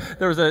Yeah, chip.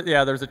 there was a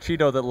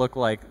Cheeto that looked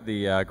like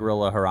the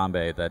gorilla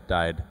Harambe that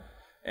died,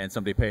 and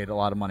somebody paid a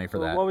lot of money for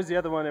Well, that. what was the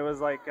other one? It was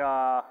like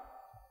the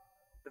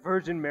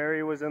Virgin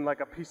Mary was in like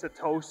a piece of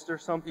toast or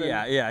something.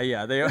 Yeah.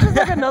 They, This is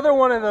like another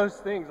one of those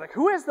things. Like,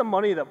 who has the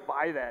money to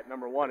buy that?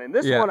 Number one, and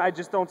this Yeah. one I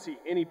just don't see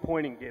any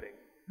point in getting.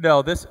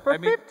 no, this For I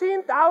mean,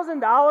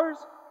 $15,000.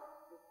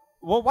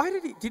 well, why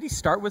did he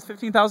start with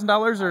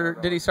 $15,000 or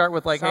did he start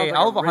with like, Sounds hey, like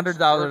I'll a have rich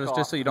 $100 jerk-off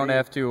just so you to don't me.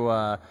 have to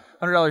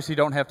 $100 so you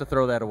don't have to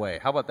throw that away?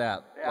 How about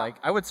that? Yeah. Like,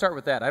 I would start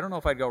with that. I don't know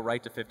if I'd go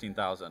right to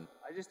 15,000.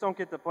 I just don't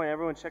get the point.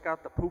 Everyone check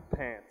out the poop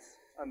pants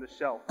on the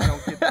shelf. I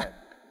don't get that.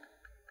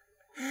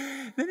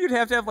 Then you'd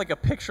have to have like a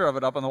picture of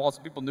it up on the wall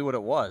so people knew what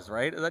it was,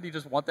 right? And then you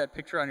just want that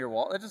picture on your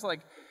wall. That's just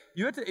like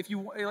you have to, if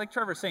you like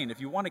Trevor's saying, if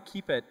you want to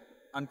keep it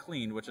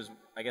unclean, which is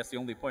I guess the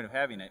only point of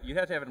having it, you'd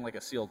have to have it in like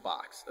a sealed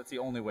box. That's the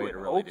only way Would to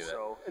really hope do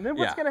so. that. And then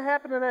what's Yeah. going to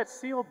happen to that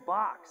sealed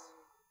box?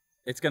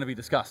 It's going to be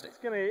disgusting. It's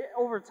going to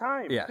over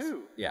time Yes.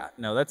 too. Yeah.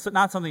 No, that's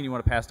not something you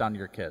want to pass down to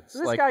your kids. So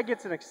this like, guy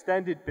gets an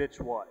extended bitch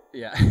what?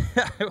 Yeah,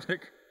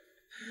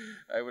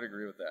 I would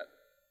agree with that.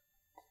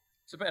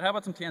 So, Ben, how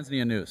about some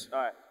Tanzania news? All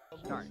right.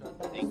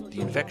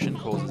 The infection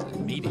causes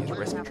immediate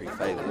respiratory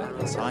failure,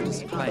 and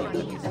scientists claim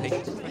that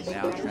mutations are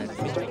now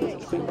transmitted.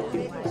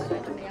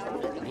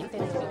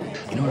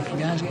 You know what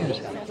Fugazi is?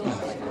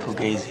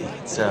 Fugazi,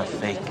 it's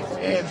fake.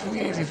 Yeah,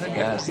 Fugazi,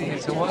 Fugazi,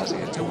 it's a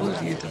wazi, it's a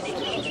woozy, it's a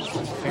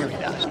fairy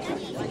dust.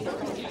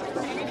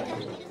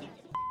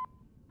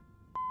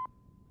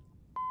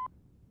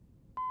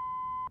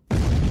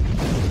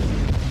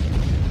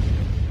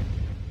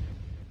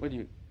 What are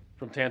you,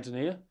 from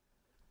Tanzania?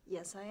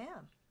 Yes, I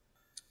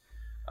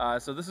am.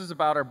 So this is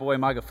about our boy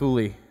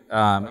Magufuli.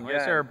 And when I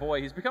say our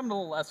boy, he's becoming a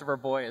little less of our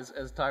boy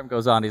as time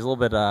goes on. He's a little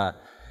bit.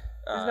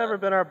 He's never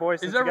been our boy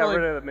since he got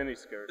rid of the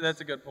miniskirt.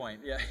 That's a good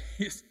point. Yeah,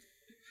 he's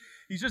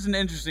just an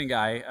interesting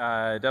guy.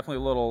 Definitely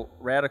a little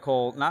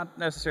radical, not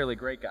necessarily a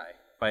great guy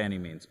by any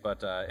means.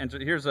 But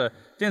here's a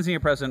Tanzania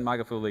President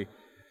Magufuli.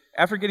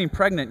 After getting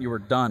pregnant, you were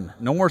done.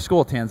 No more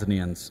school,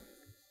 Tanzanians.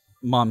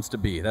 Moms to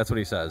be. That's what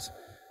he says.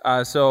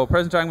 So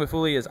President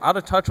Magufuli is out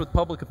of touch with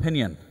public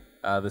opinion.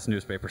 This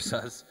newspaper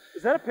says.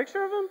 Is that a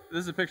picture of him?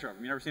 This is a picture of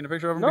him. You never seen a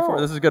picture of him No. before?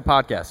 This is a good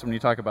podcast when you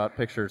talk about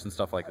pictures and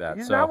stuff like that.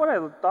 He's so, not what I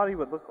thought he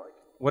would look like.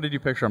 what did you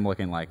picture him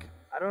looking like?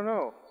 I don't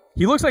know.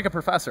 He looks like a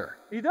professor.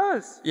 He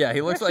does. Yeah,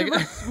 he looks actually like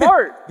looks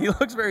smart. He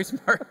looks very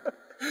smart.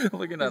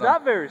 Looking at He's him.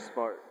 not very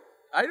smart.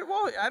 I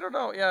don't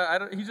know.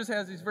 Yeah, he just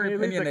has. He's very He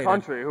leads opinionated. the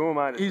country. Who am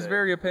I to He's say?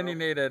 very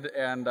opinionated,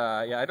 and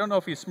I don't know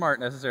if he's smart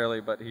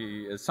necessarily, but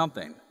he is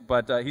something.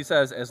 But he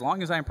says, as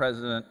long as I'm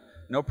president,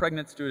 no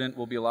pregnant student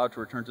will be allowed to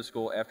return to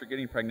school. After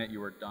getting pregnant,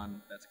 you are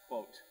done. That's a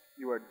quote.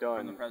 You are done.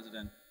 From the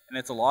president. And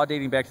it's a law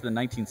dating back to the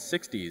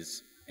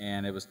 1960s,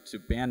 and it was to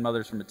ban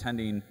mothers from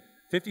attending.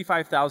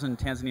 55,000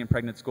 Tanzanian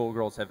pregnant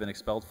schoolgirls have been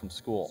expelled from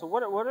school. So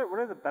what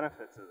are the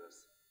benefits of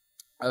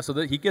this? So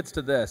that he gets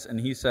to this, and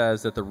he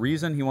says that the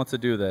reason he wants to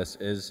do this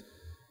is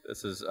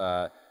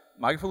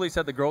Magufuli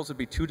said the girls would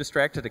be too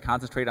distracted to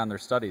concentrate on their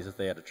studies if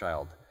they had a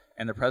child,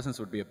 and their presence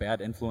would be a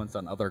bad influence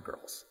on other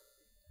girls.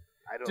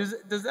 I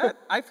don't. Does that?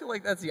 I feel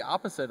like that's the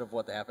opposite of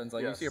what happens.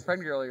 Like Yes. you see a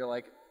pregnant girl, you're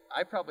like,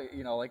 I probably,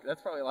 like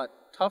that's probably a lot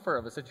tougher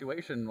of a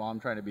situation while I'm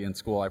trying to be in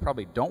school. I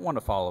probably don't want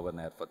to follow in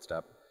that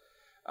footstep.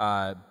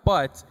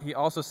 But he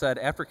also said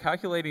after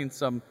calculating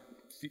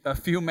a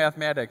few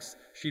mathematics,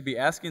 she'd be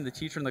asking the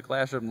teacher in the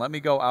classroom, "Let me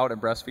go out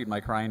and breastfeed my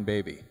crying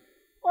baby."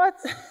 What?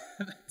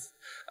 That's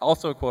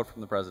also a quote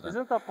from the president.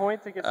 Isn't the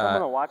point to get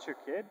someone to watch your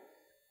kid?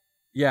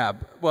 Yeah,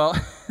 well,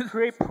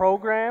 Create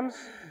programs.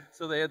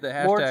 so they had the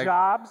More hashtag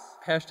jobs.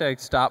 hashtag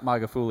Stop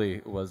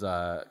Magufuli was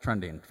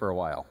trending for a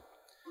while.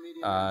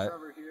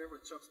 Trevor here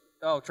with Chuck's.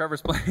 Oh,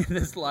 Trevor's playing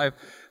this live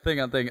thing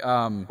on thing.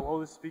 Blow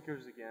the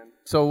speakers again.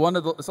 So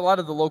a lot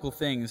of the local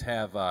things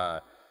have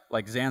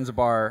like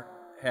Zanzibar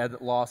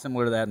had law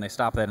similar to that, and they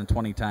stopped that in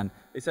 2010.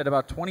 They said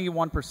about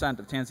 21%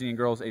 of Tanzanian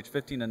girls aged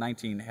 15 to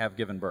 19 have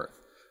given birth.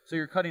 So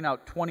you're cutting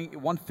out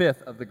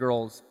 1/5 of the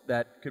girls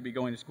that could be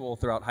going to school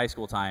throughout high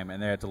school time,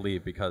 and they had to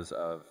leave because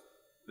of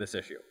this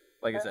issue.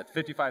 Like I said,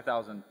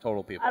 55,000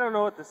 total people. I don't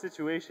know what the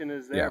situation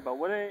is there, Yeah. but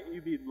wouldn't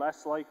you be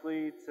less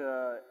likely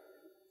to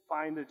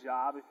find a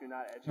job if you're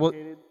not Well,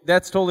 educated?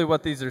 that's totally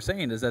what these are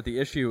saying, is that the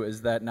issue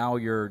is that now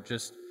you're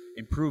just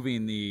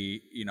improving the,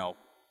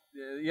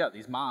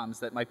 these moms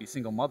that might be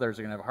single mothers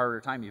are going to have a harder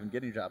time even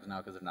getting jobs now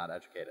because they're not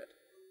educated.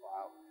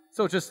 Wow.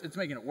 So it's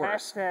making it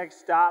worse. Hashtag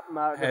stop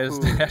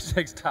Magufuli.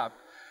 Hashtag stop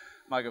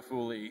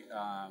Magufuli.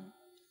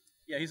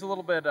 He's a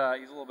little bit out there.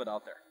 He's a little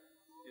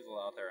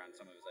out there on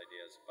some of his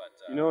ideas,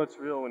 but You know it's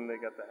real when they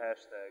got the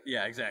hashtag.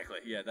 yeah, exactly.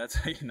 Yeah, that's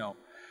how you know.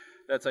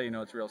 That's how you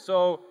know it's real.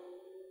 So,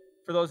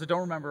 for those that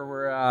don't remember,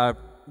 we're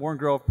Warren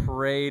Grove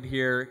parade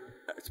here.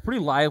 It's pretty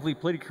lively,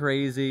 pretty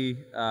crazy.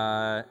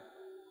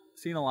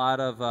 Seen a lot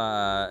of.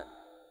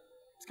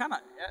 It's kind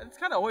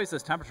of always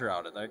this temperature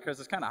out there because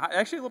it's kind of hot.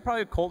 Actually,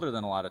 probably colder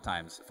than a lot of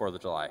times 4th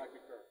of July.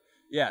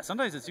 Yeah,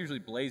 sometimes it's usually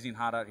blazing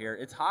hot out here.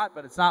 It's hot,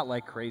 but it's not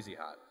like crazy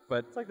hot.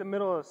 But it's like the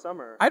middle of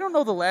summer. I don't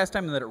know the last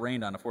time that it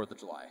rained on the 4th of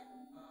July.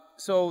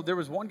 So there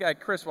was one guy,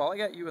 Chris. While I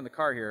got you in the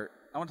car here,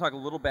 I want to talk a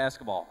little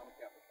basketball.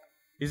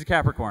 He's a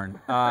Capricorn.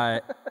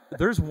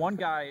 There's one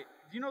guy.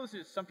 Do you know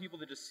there's some people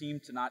that just seem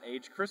to not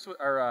age?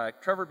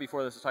 Trevor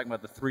before this was talking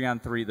about the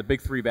 3-on-3, the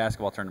Big 3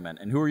 basketball tournament.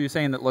 And who are you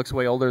saying that looks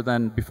way older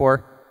than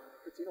before?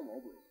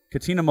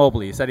 Katina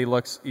Mobley. He said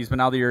he's been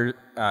out of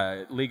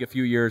the league a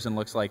few years and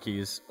looks like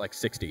he's like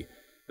 60.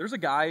 There's a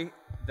guy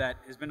that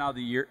has been out of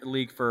the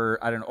league for,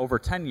 I don't know, over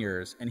 10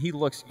 years, and he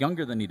looks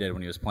younger than he did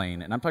when he was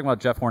playing. And I'm talking about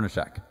Jeff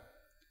Hornacek.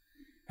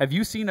 Have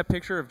you seen a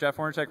picture of Jeff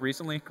Hornacek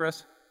recently,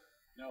 Chris?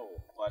 No,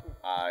 but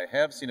I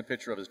have seen a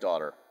picture of his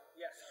daughter.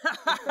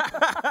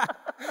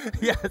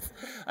 Yes,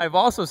 I've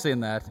also seen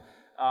that.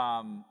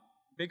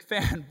 Big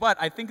fan, but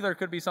I think there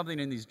could be something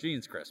in these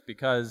genes, Chris,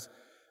 because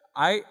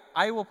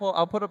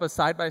I'll put up a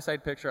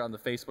side-by-side picture on the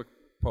Facebook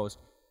post.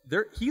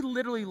 He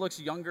literally looks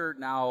younger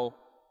now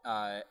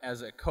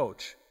as a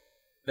coach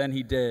than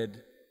he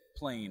did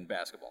playing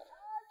basketball.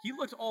 He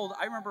looked old.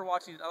 I remember I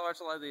watched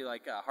a lot of the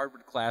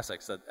Harvard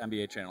Classics that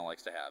NBA Channel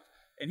likes to have,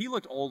 and he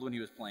looked old when he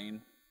was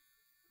playing,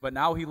 but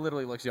now he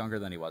literally looks younger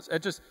than he was.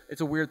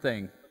 It's a weird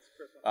thing.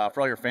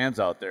 For all your fans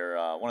out there,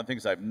 one of the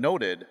things I've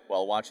noted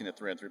while watching the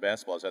 3-on-3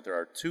 basketball is that there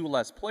are 2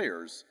 less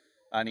players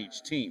on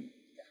each team,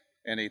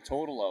 and a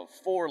total of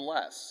 4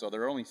 less. So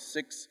there are only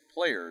 6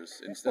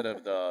 players instead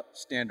of the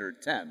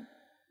standard 10,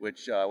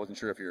 which I wasn't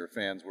sure if your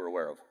fans were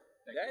aware of.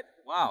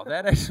 Wow,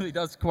 that actually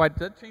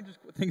that changes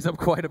things up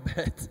quite a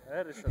bit.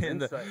 That is some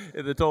insight.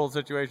 In the total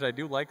situation. I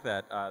do like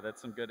that.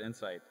 That's some good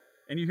insight.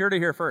 And you heard it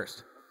here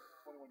first.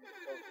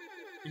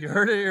 You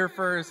heard it here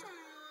first.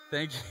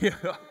 Thank you.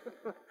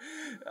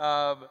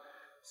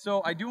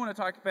 So I do want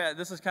to talk about,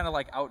 this is kind of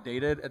like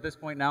outdated at this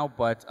point now,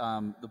 but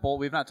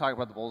we've not talked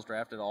about the Bulls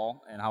draft at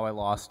all and how I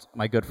lost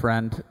my good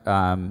friend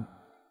and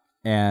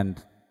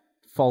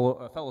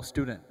a fellow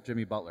student,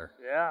 Jimmy Butler.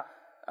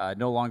 Yeah.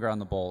 No longer on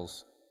the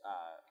Bulls.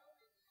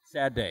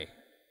 Sad day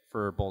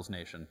for Bulls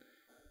Nation.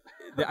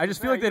 I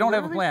just feel like they don't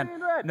have a plan.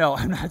 No,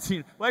 I'm not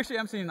seeing. Well, actually,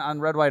 I'm seeing on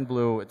red, white, and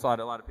blue. It's a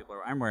lot of people.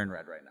 I'm wearing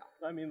red right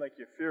now. I mean, like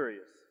you're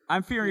furious.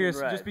 I'm furious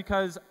just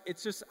because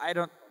it's just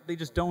they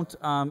just don't.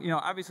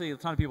 Obviously a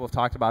ton of people have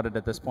talked about it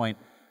at this point,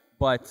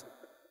 but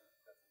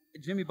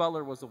Jimmy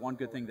Butler was the one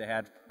good thing they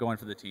had going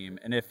for the team.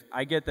 And if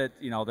I get that,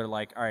 they're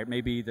like, all right,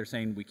 maybe they're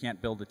saying we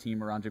can't build a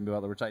team around Jimmy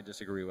Butler, which I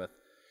disagree with.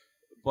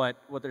 But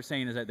what they're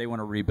saying is that they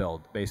want to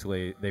rebuild.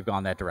 Basically, they've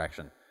gone that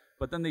direction.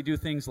 But then they do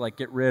things like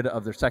get rid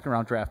of their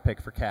second-round draft pick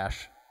for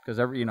cash, because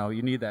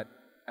you need that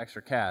extra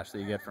cash that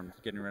you get from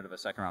getting rid of a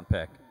second-round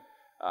pick.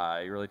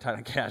 You're really tight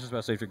on cash,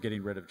 especially if you're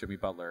getting rid of Jimmy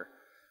Butler.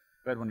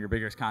 Had one of your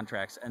biggest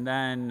contracts. And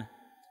then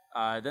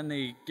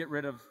they get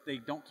rid of, they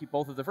don't keep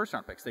both of the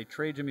first-round picks. They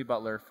trade Jimmy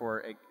Butler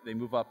they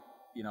move up,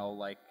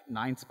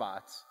 9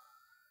 spots,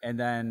 and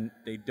then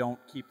they don't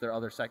keep their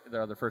other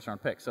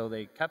first-round pick. So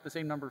they kept the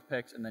same number of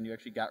picks, and then you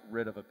actually got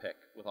rid of a pick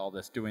with all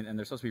this and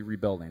they're supposed to be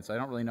rebuilding. So I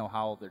don't really know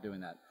how they're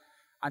doing that.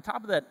 On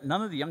top of that,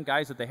 none of the young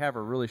guys that they have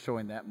are really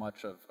showing that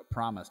much of a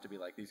promise to be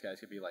like, these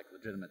guys could be like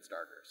legitimate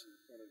starters.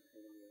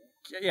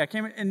 Yeah,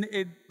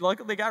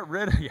 luckily they got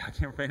rid of,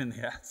 Cameron in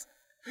the ass.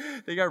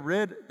 They got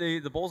rid,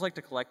 the Bulls like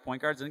to collect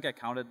point guards. I think I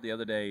counted the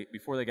other day,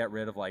 before they got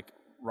rid of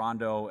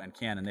Rondo and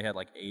Cannon, they had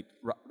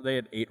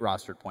 8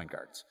 rostered point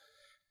guards,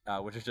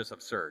 which is just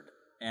absurd.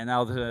 And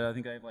now I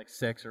think they have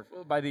 6, or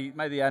by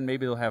the end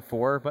maybe they'll have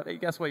 4, but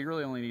guess what, you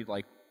really only need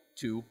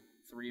 2,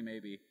 3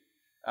 maybe.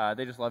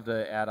 They just love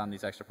to add on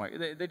these extra points.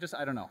 They just,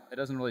 I don't know. It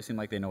doesn't really seem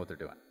like they know what they're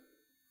doing.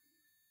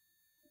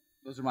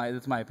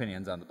 That's my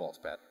opinions on the Bulls,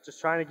 Pat. Just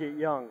trying to get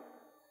young.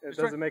 It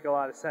doesn't make a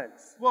lot of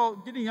sense. Well,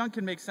 getting young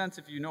can make sense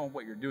if you know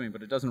what you're doing,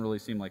 but it doesn't really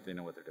seem like they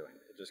know what they're doing.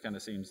 It just kind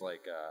of seems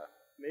like...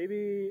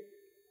 Maybe...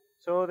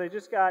 So they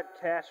just got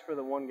cash for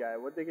the one guy.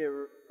 What did they get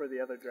for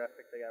the other draft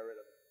pick they got rid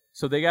of?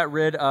 So they got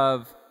rid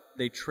of...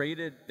 They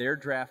traded their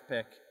draft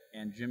pick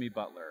and Jimmy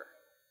Butler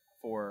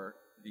for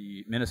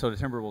the Minnesota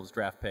Timberwolves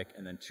draft pick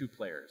and then 2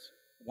 players.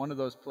 One of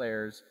those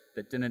players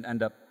that didn't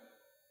end up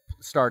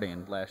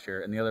starting last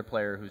year, and the other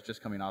player who's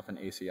just coming off an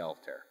ACL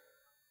tear.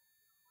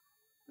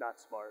 Not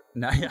smart.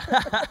 No,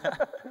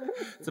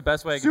 it's the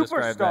best way I can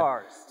describe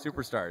that.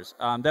 Superstars.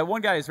 That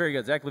one guy is very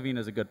good. Zach LaVine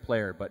is a good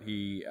player, but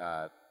he,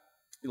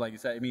 like you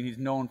said, he's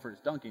known for his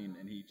dunking,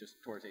 and he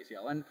just tore his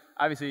ACL. And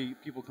obviously,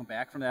 people come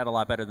back from that a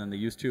lot better than they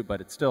used to,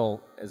 but it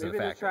still is a factor.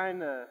 Maybe they're trying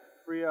to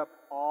free up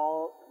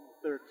all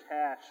their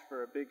cash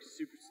for a big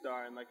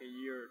superstar in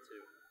a year or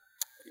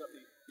 2.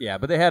 Yeah,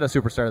 but they had a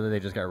superstar that they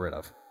just got rid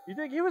of. You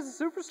think he was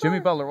a superstar? Jimmy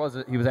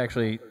Butler he was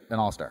actually an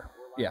all-star.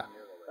 Yeah.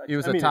 He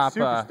was a top...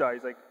 superstar.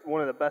 He's one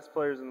of the best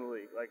players in the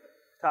league,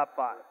 top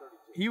 5.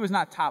 He was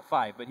not top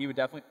 5, but he would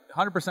definitely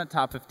 100%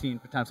 top 15,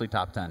 potentially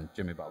top 10.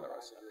 Jimmy Butler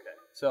was. Okay.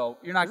 So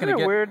you're not going to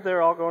get... Isn't it weird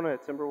they're all going to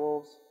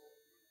Timberwolves?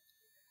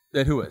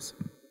 That who is?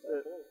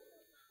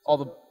 All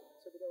the.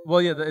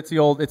 Well, yeah, it's the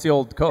old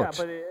coach.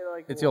 Yeah,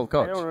 but it's the old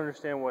coach. I don't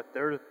understand what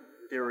their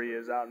theory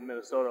is out in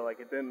Minnesota. Like,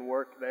 it didn't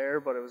work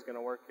there, but it was going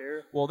to work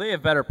here. Well, they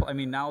have better. I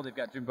mean, now they've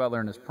got Jimmy Butler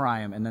in his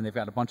prime, and then they've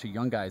got a bunch of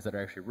young guys that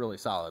are actually really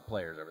solid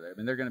players over there. I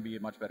mean, they're going to be a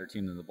much better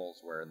team than the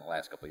Bulls were in the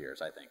last couple of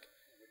years, I think.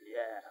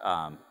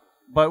 Yeah.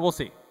 But we'll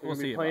see. We'll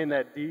see. Playing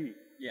that D.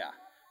 Yeah.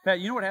 Pat,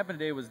 you know what happened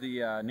today was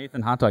the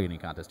Nathan hot dog eating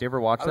contest. Do you ever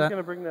watch that? I was going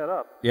to bring that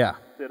up. Yeah.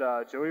 Did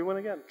Joey win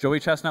again? Joey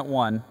Chestnut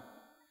won.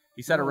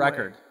 He set a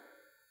record. way.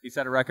 He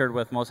set a record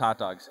with most hot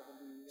dogs.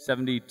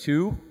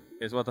 72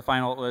 is what the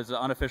final was, the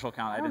unofficial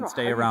count. I didn't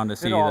stay around to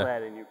see all the.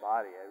 that in your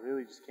body. I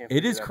really just can't.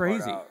 It is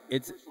crazy.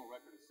 It's.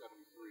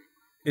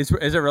 Is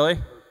it really?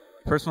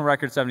 Personal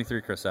record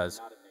 73, Chris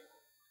says.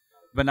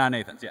 But not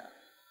Nathan's. Yeah.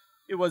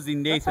 It was the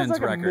Nathan's that sounds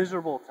like record. A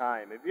miserable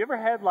time. Have you ever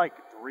had like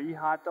 3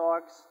 hot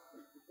dogs?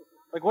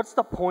 Like, what's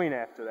the point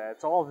after that?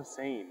 It's all the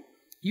same.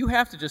 You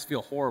have to just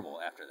feel horrible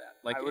after that.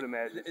 Like, I would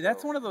imagine.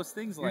 That's one of those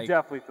things. You Like,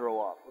 definitely throw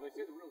up. Well, they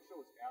say the real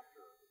show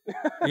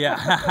is after.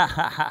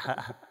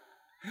 yeah.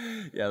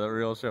 Yeah, the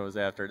real show is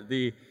after.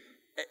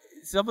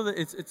 Some of the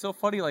it's so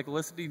funny, like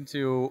listening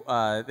to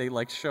they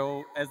like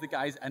show as the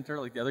guys enter,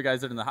 like the other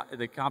guys that are in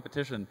the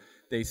competition,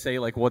 they say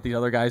like what the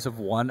other guys have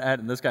won at,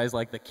 and this guy's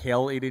like the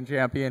kale eating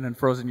champion and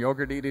frozen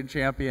yogurt eating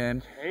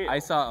champion. Kale. I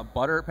saw a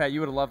butter, Pat,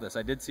 you would have loved this.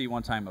 I did see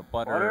one time a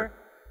butter. Butter?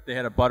 They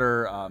had a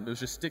butter. It was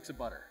just sticks of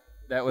butter.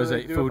 That So was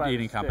they a do it food by the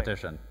eating stick.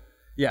 competition.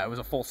 Yeah, it was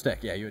a full stick.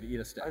 Yeah, you would eat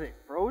a stick. Are they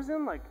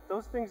frozen? Like,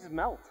 those things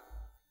melt.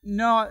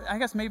 No, I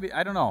guess maybe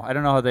I don't know. I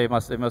don't know how they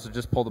must have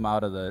just pulled them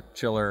out of the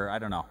chiller. I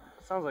don't know.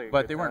 Sounds like a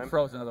But good they weren't time.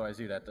 frozen, otherwise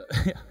you'd have to.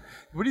 Yeah.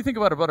 What do you think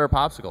about a butter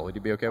popsicle? Would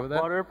you be okay with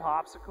that? Butter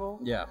popsicle?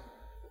 Yeah.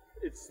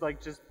 It's like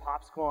just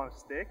popsicle on a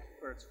stick,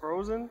 or it's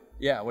frozen.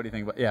 Yeah. What do you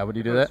think about? Yeah. Would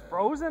you do If that? it's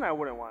frozen, I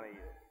wouldn't want to eat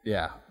it.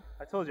 Yeah.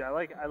 I told you, I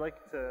like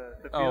the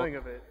Oh. feeling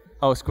of it.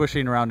 Oh,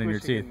 squishing around in your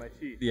Squishing teeth. in my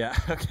teeth. Yeah.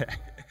 Okay.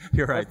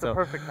 You're right. That's the so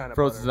perfect kind of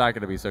frozen's butter. not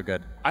going to be so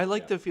good. I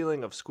like the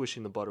feeling of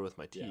squishing the butter with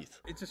my teeth.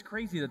 It's just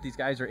crazy that these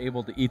guys are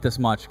able to eat this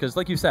much because,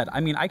 like you said, I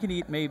mean, I could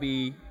eat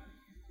maybe.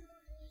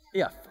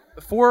 Yeah.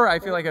 4, I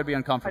feel like I'd be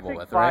uncomfortable I think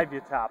with, 5 right? you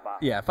top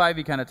out. Yeah, 5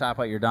 you kind of top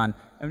out, you're done.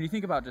 And when you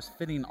think about just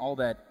fitting all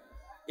that,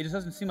 it just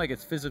doesn't seem like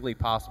it's physically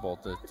possible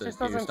to It just get your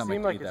doesn't stomach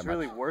seem to like eat it's that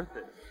really much. worth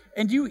it.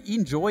 And do you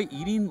enjoy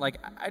eating? Like,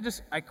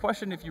 I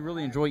question if you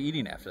really enjoy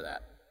eating after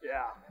that.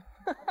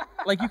 Yeah.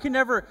 Like, you can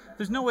never,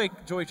 there's no way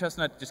Joey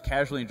Chestnut just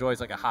casually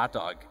enjoys like a hot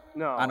dog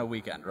No. on a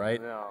weekend,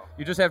 right? No.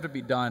 You just have to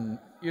be done,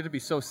 you have to be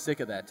so sick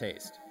of that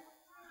taste.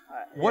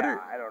 Yeah,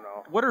 I don't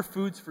know. What are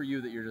foods for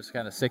you that you're just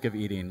kind of sick of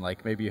eating?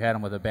 Like maybe you had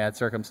them with a bad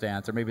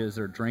circumstance, or maybe is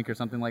there a drink or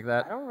something like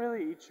that? I don't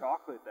really eat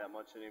chocolate that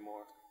much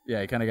anymore.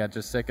 Yeah, you kind of got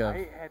just sick of.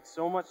 I had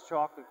so much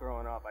chocolate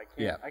growing up. I can't.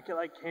 Yeah.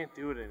 I can't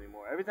do it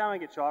anymore. Every time I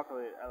get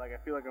chocolate, I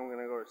feel like I'm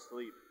gonna go to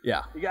sleep.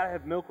 Yeah. You gotta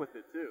have milk with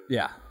it too.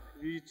 Yeah.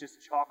 If you eat just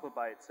chocolate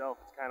by itself,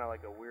 it's kind of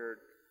like a weird,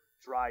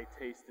 dry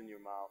taste in your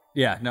mouth.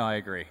 Yeah, no, I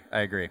agree.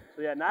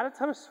 So yeah, not a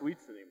ton of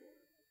sweets anymore.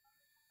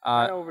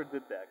 I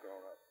overdid that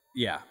growing up.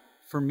 Yeah.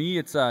 For me,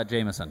 it's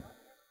Jameson.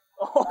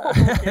 Oh,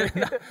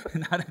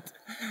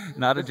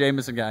 not a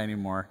Jameson guy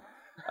anymore.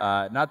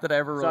 Not that I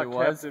ever It's really not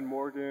was. Captain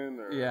Morgan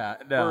or no,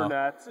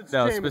 Burnett's. It's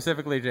no, Jameson.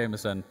 specifically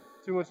Jameson.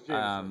 Too much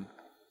Jameson.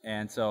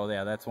 And so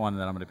yeah, that's one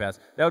that I'm going to pass.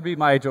 That would be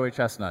my Joey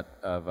Chestnut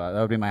that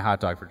would be my hot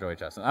dog for Joey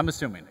Chestnut. I'm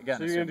assuming again.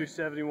 So you're gonna do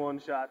 71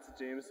 shots of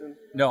Jameson?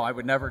 No, I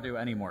would never do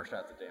any more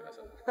shots of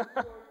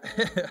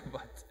Jameson.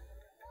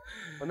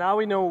 Well, now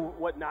we know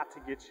what not to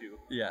get you.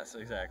 Yes,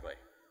 exactly.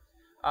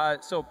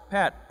 So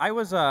Pat, I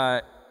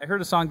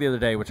heard a song the other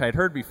day which I had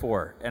heard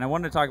before, and I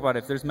wanted to talk about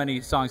if there's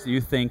many songs that you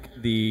think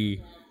the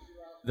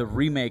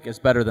remake is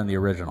better than the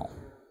original.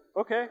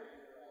 Okay.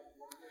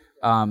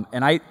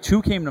 And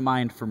 2 came to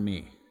mind for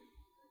me,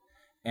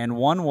 and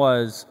one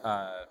was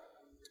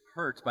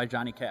 "Hurt" by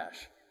Johnny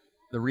Cash,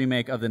 the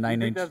remake of the You Nine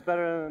think Inch that's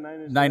better than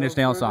the Nine Inch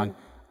Nails version? song.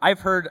 I've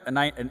heard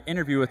an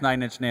interview with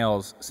Nine Inch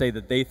Nails say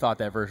that they thought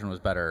that version was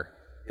better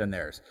than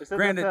theirs. They said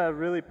Granted, that's a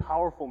really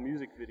powerful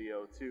music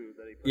video too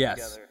that he put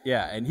yes, together.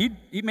 yeah, and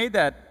he made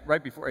that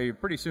right before,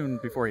 pretty soon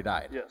before he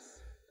died. Yes.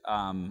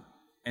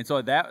 And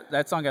so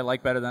that song I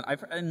like better than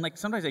and like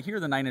sometimes I hear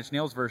the Nine Inch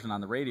Nails version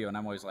on the radio, and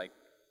I'm always like,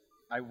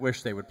 I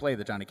wish they would play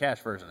the Johnny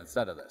Cash version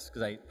instead of this,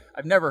 because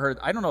I've never heard.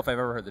 I don't know if I've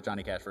ever heard the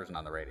Johnny Cash version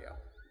on the radio.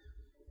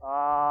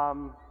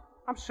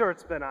 I'm sure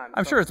it's been on.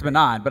 I'm sure it's been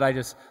on, but I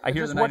hear Just the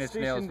what Nine Inch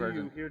station Nails do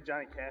version. you hear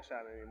Johnny Cash on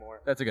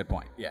anymore? That's a good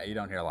point. Yeah, you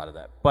don't hear a lot of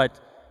that. But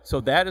so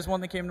that is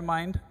one that came to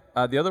mind.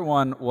 The other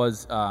one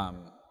was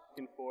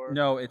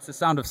no, it's The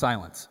Sound of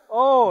Silence.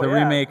 Oh, the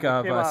yeah. remake It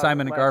of came out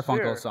Simon and last Garfunkel's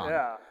year. song.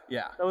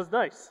 Yeah, that was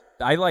nice.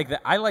 I like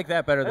that. I like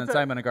that better That's than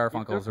Simon and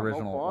Garfunkel's they're from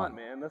original Oak Lawn, one.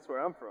 man. That's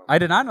where I'm from. I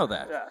did not know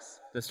that. Yes.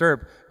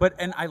 Disturbed.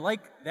 And I like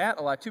that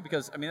a lot too,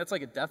 because I mean that's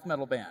like a death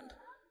metal band.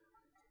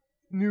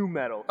 New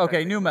metal.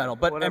 Okay, new metal.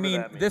 But I Whatever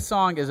mean, that means. this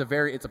song is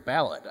it's a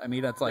ballad. I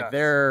mean, that's like Yes.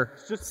 they're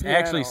It's just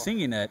actually piano.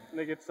 singing it. And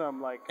they get some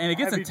like And it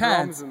gets heavy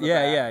intense. drums in the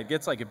Yeah, back. yeah. It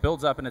gets it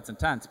builds up and it's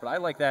intense. But I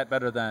like that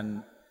better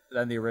than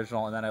the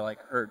original. And then I like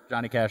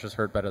Johnny Cash's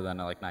 "Hurt" better than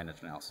I like Nine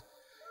Inch Nails.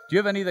 Do you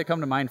have any that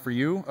come to mind for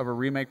you of a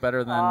remake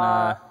better than?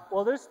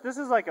 Well, this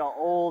is like an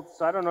old,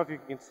 so I don't know if you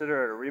can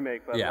consider it a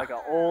remake, but Yeah. like an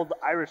old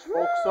Irish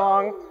folk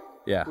song.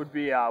 Yeah. Would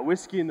be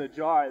Whiskey in the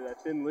Jar that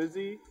Thin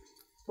Lizzy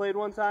played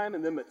one time,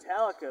 and then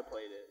Metallica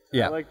played it.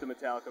 Yeah. I like the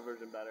Metallica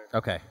version better.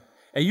 Okay.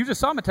 Hey, you just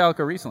saw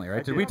Metallica recently,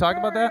 right? Did we talk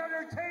about that?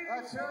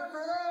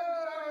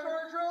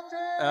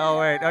 Oh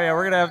wait. Oh yeah,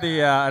 we're gonna have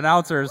the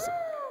announcers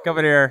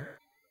coming here.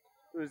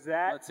 Who's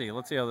that? Let's see.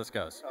 Let's see how this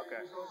goes.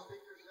 Okay.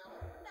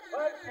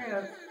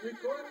 Podcast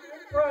recording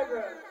in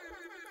progress.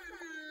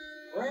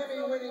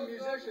 Grammy-winning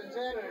musicians,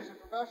 actors, and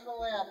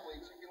professional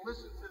athletes. You can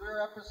listen to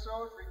their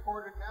episodes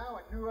recorded now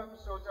and new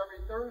episodes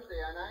every Thursday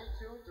on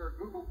iTunes or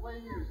Google Play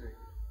Music.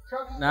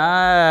 Chuck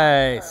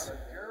Nice.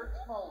 Jared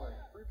Smolin.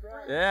 Free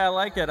press. Yeah, I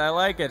like it. I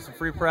like it. Some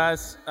free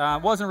press.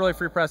 Wasn't really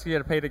free press. You had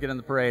to pay to get in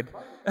the parade,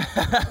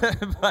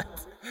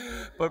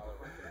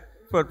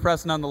 but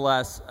press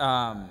nonetheless.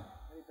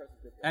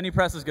 Any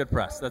press is good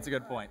press. That's a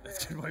good point.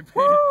 That's a good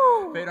point.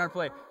 Paid on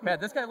play. Pat,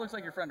 this guy looks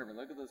like your friend over.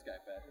 Look at this guy,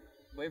 Pat.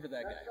 Wave at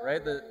that guy,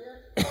 right?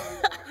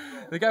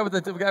 The guy with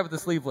the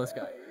sleeveless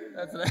guy.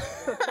 That's it.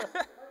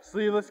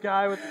 Sleeveless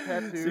guy with the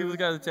tattoos. Sleeveless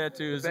guy with the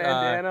tattoos.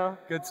 Bandana.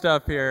 Good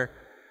stuff here.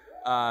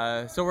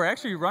 So we're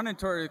actually running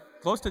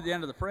close to the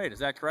end of the parade. Is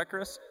that correct,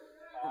 Chris?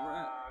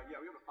 Yeah,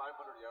 we have a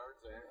 500 yards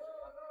there.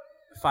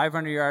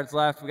 500 yards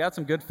left. We got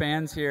some good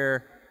fans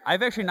here.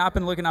 I've actually not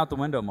been looking out the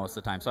window most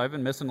of the time, so I've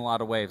been missing a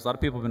lot of waves. A lot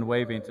of people have been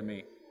waving to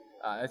me.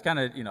 It's kind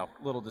of, a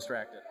little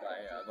distracted by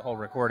the whole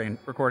recording.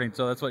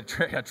 So that's what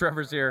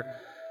Trevor's here.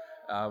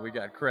 We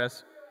got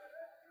Chris.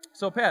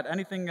 So, Pat,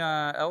 anything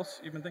else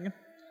you've been thinking?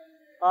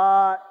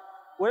 What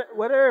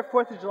are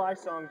 4th of July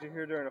songs you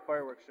hear during a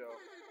fireworks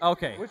show?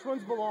 Okay. Which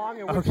ones belong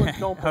and which ones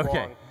don't belong?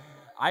 Okay.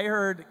 I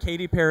heard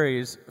Katy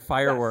Perry's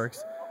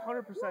Fireworks. Yes,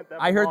 100% that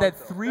belongs. I heard that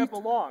That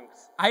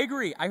belongs. I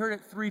agree. I heard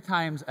it 3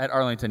 times at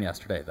Arlington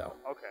yesterday, though.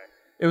 Okay.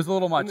 It was a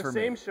little much In the for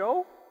me. same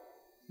show?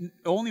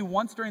 Only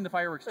once during the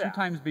fireworks, 2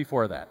 times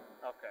before that.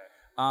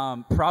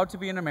 Okay. Proud to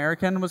be an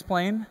American was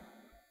playing.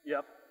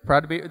 Yep.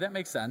 Proud to be, that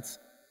makes sense.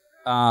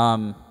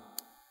 Proud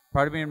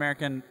to be an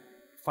American,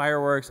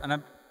 fireworks,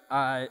 and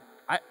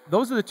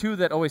those are the 2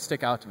 that always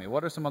stick out to me.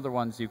 What are some other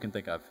ones you can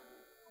think of?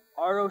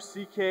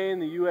 R.O.C.K. in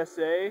the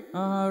USA.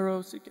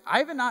 R.O.C.K. I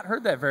have not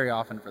heard that very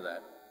often for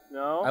that.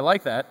 No? I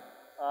like that.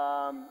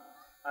 I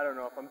don't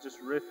know if I'm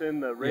just riffing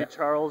the Ray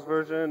Charles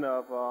version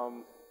of,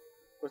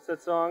 what's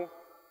that song?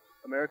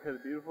 America the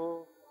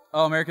Beautiful?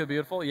 Oh, America the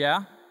Beautiful?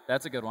 Yeah,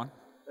 that's a good one.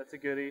 That's a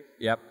goodie.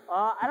 Yep.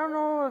 I don't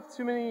know if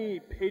too many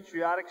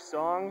patriotic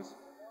songs.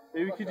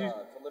 Maybe we could use...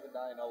 To Live and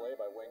Die in L.A.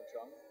 by Wang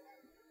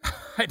Chung.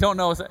 I don't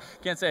know.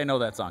 Can't say I know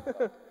that song.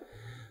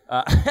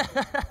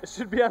 It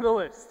should be on the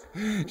list.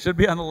 Should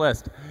be on the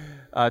list.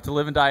 To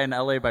Live and Die in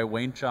L.A. by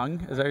Wang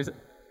Chung. Is that what you said?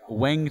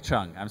 Wang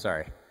Chung. I'm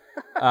sorry.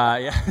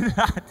 Yeah,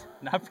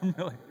 not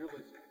familiar.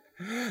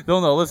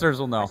 They'll know. Listeners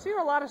will know. I see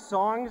a lot of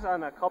songs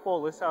on a couple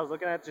of lists I was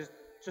looking at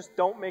just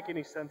don't make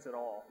any sense at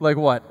all. Like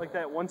what? Like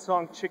that one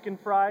song, Chicken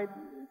Fried.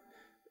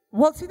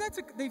 Well, see, they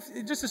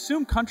just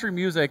assume country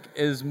music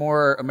is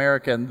more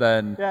American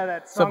than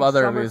that song, some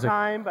other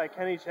Summertime music. by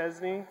Kenny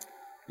Chesney.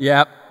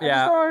 Yep, I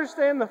just don't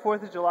understand the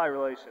 4th of July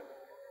relation.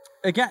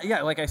 Again,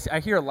 yeah, like I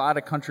hear a lot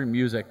of country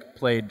music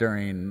played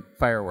during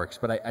fireworks,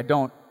 but I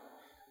don't,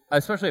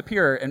 especially up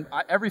here, and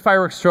every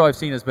fireworks show I've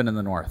seen has been in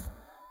the north.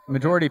 The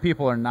majority of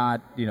people are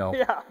not,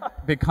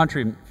 big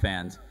country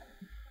fans.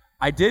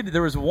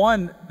 There was a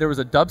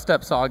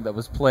dubstep song that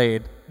was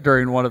played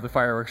during one of the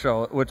fireworks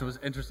show, which was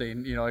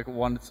interesting. Like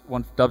one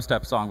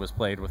dubstep song was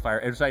played with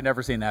fire, which I'd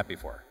never seen that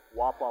before.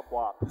 Wop wop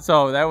wop.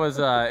 So that was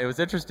it was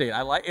interesting.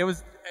 It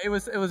was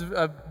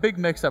a big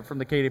mix up from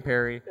the Katy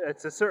Perry.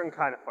 It's a certain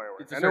kind of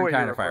fireworks. It's a certain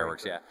kind of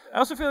fireworks, yeah. I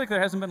also feel like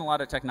there hasn't been a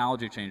lot of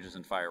technology changes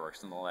in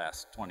fireworks in the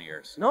last 20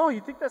 years. No,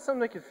 you think that's something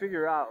they could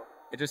figure out?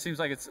 It just seems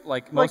like it's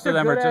like most of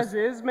them good are just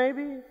as is,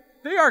 maybe.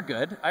 They are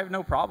good. I have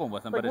no problem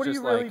with them, Like, but what it's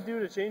do just you really do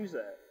to change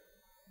that?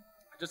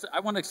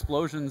 I want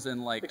explosions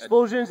in like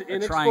explosions a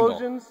in triangle.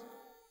 explosions.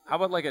 How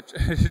about like a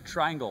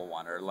triangle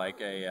one or like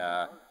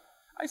a?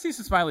 I see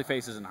some smiley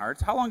faces and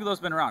hearts. How long have those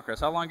been around, Chris?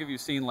 How long have you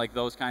seen like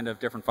those kind of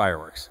different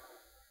fireworks?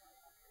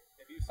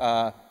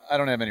 I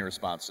don't have any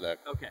response to that.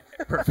 Okay,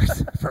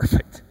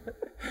 perfect.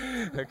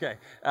 Okay,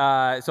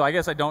 so I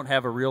guess I don't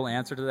have a real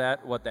answer to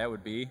that. What that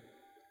would be,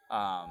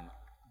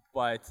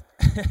 but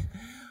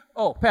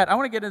oh, Pat, I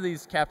want to get into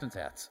these captain's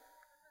hats.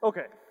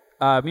 Okay.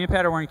 Me and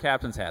Pat are wearing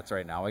captain's hats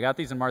right now. I got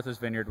these in Martha's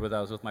Vineyard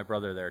I was with my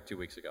brother there 2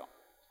 weeks ago.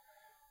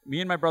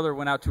 Me and my brother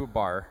went out to a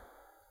bar.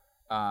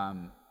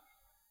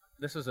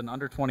 This is an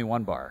under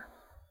 21 bar.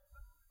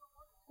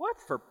 What?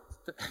 For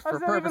How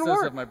does that even purposes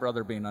work? of my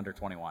brother being under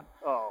 21.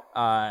 Oh.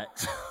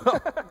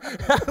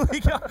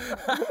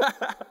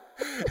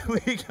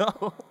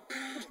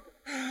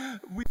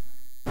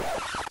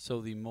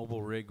 So the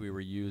mobile rig we were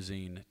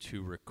using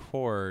to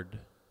record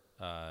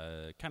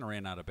kind of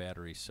ran out of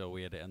battery, so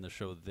we had to end the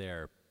show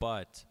there.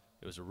 But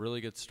it was a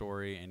really good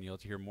story, and you'll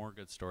hear more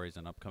good stories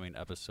in upcoming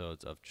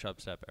episodes of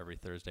Chubstep every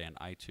Thursday on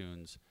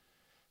iTunes.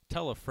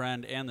 Tell a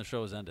friend, and the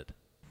show is ended.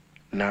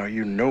 Now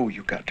you know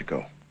you got to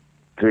go.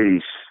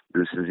 Peace.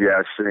 This is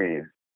Yasin.